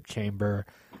Championship Chamber.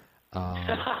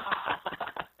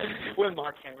 When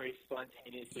Mark Henry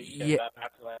spontaneously showed up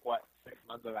after 6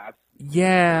 months of absence.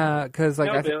 Yeah, because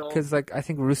I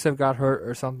think Rusev got hurt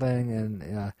or something,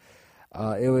 and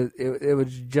it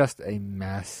was just a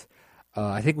mess.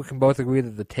 I think we can both agree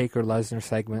that the Taker Lesnar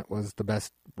segment was the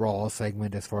best Raw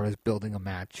segment as far as building a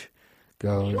match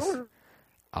goes. Sure.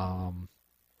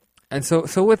 And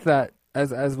so with that,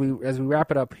 as we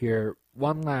wrap it up here,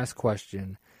 one last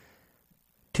question.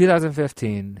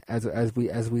 2015,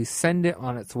 as we send it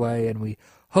on its way, and we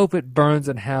hope it burns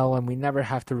in hell, and we never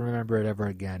have to remember it ever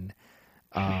again.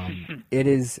 It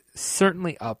is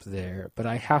certainly up there, but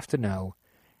I have to know: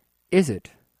 is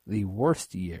it the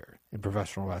worst year in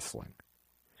professional wrestling?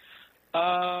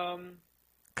 Because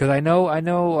I know,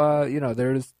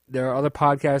 there are other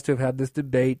podcasts who have had this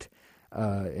debate.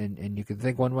 And you can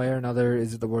think one way or another.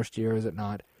 Is it the worst year? Is it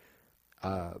not?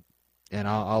 And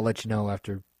I'll let you know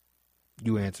after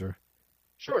you answer.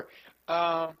 Sure.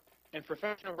 In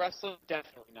professional wrestling,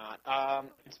 definitely not.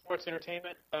 In sports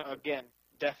entertainment, again,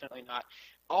 definitely not.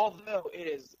 Although it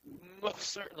is most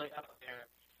certainly up there.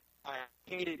 I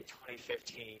hated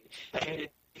 2015. I hated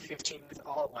 2015 with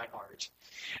all of my heart.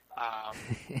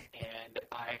 And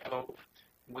I hope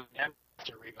we never have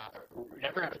to bring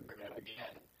it up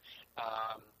again.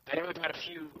 I know we've got a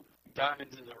few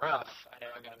diamonds in the rough. I know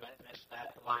I'm going to mention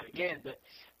that line again, but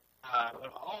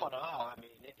all in all, I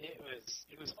mean, it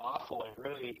was awful. It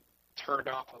really turned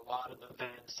off a lot of the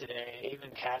fans today,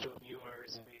 even casual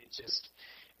viewers. I mean,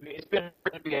 it's been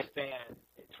hard to be a fan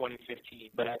in 2015,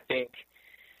 but I think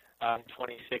in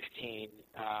 2016,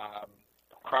 I'm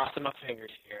crossing my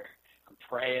fingers here. I'm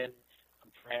praying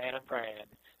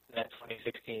that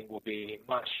 2016 will be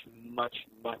much, much,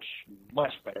 much,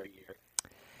 much better year.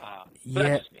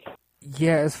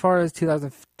 Yeah, as far as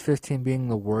 2015 being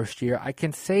the worst year, I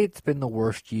can say it's been the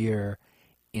worst year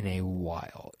in a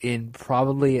while, in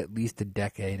probably at least a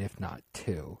decade, if not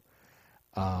two.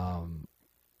 I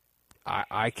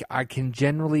can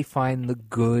generally find the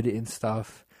good in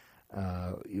stuff,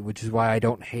 which is why I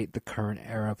don't hate the current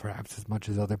era perhaps as much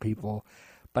as other people.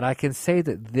 But I can say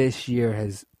that this year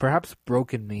has perhaps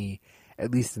broken me,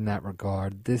 at least in that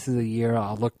regard. This is a year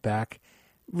I'll look back,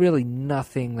 really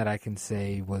nothing that I can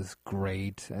say was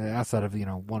great, outside of,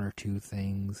 one or two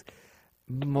things.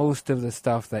 Most of the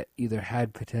stuff that either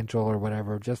had potential or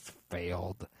whatever just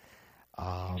failed.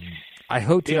 I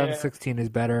hope 2016 is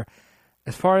better.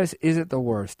 As far as is it the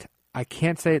worst, I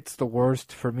can't say it's the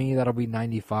worst. For me, that'll be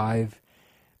 95.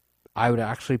 I would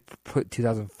actually put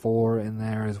 2004 in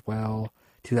there as well.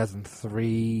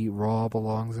 2003, Raw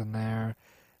belongs in there.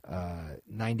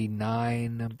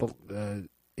 99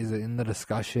 is in the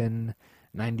discussion.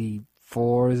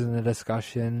 94 is in the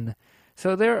discussion.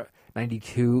 So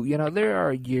 92, there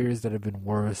are years that have been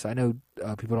worse. I know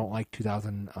people don't like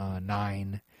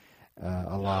 2009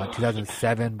 a lot.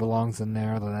 2007 belongs in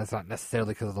there, though that's not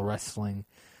necessarily because of the wrestling.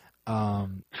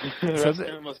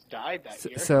 Wrestling almost died that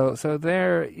year. So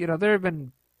there have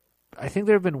been, I think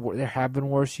there have been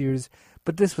worse years,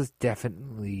 but this was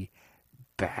definitely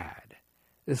bad.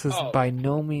 This was by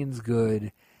no means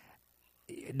good.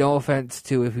 No offense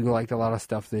to if you liked a lot of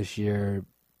stuff this year,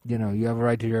 you have a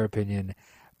right to your opinion,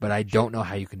 but I don't know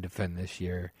how you can defend this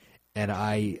year. And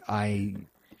I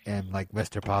am like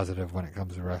Mr. Positive when it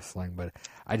comes to wrestling, but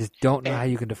I just don't know how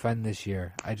you can defend this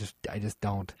year. I just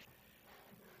don't.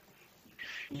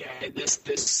 Yeah,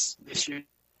 this year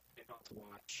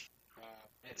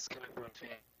this coming from a fan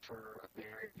for a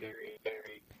very, very,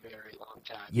 very, very long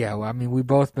time. Yeah, well, I mean, we've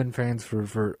both been fans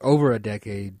for over a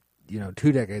decade,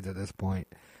 2 decades at this point.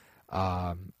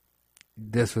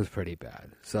 This was pretty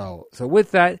bad. So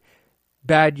with that,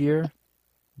 bad year,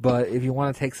 but if you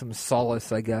want to take some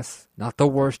solace, I guess, not the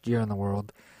worst year in the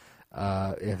world,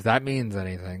 if that means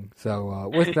anything.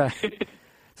 So with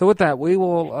that, we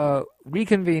will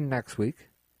reconvene next week,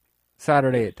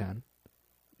 Saturday at 10.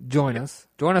 Join us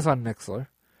on Mixlr.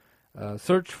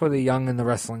 Search for the Young and the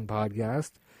Wrestling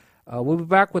podcast. We'll be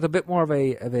back with a bit more of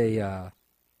a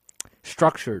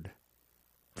structured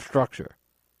structure.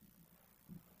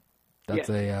 That's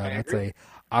a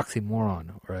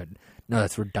oxymoron, or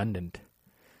that's redundant.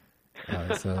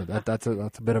 So that's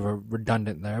a bit of a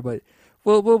redundant there, but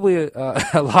we'll be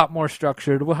a lot more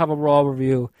structured. We'll have a Raw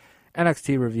review,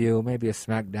 NXT review, maybe a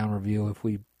SmackDown review if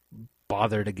we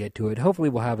bother to get to it. Hopefully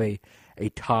we'll have a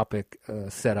topic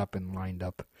set up and lined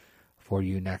up for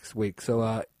you next week.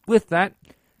 So with that,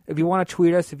 if you want to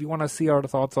tweet us, if you want to see our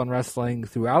thoughts on wrestling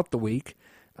throughout the week,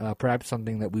 perhaps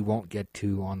something that we won't get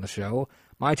to on the show,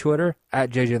 my Twitter,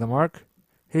 @JJTheMark,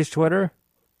 his Twitter,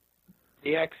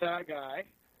 the XI Guy.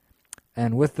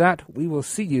 And with that, we will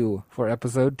see you for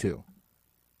episode 2.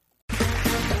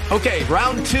 Okay,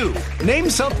 round 2. Name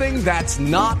something that's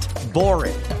not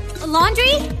boring. A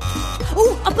laundry?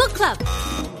 Ooh, a book club.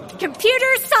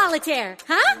 Computer solitaire,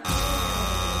 huh?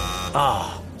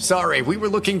 Ah, sorry, we were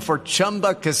looking for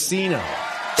Chumba Casino.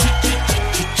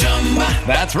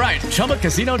 That's right,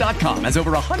 ChumbaCasino.com has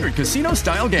over 100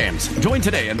 casino-style games. Join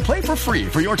today and play for free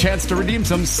for your chance to redeem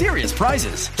some serious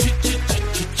prizes.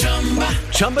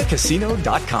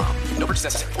 ChumbaCasino.com. No purchase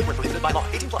necessary. Void where prohibited by law.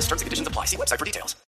 18+ terms and conditions apply. See website for details.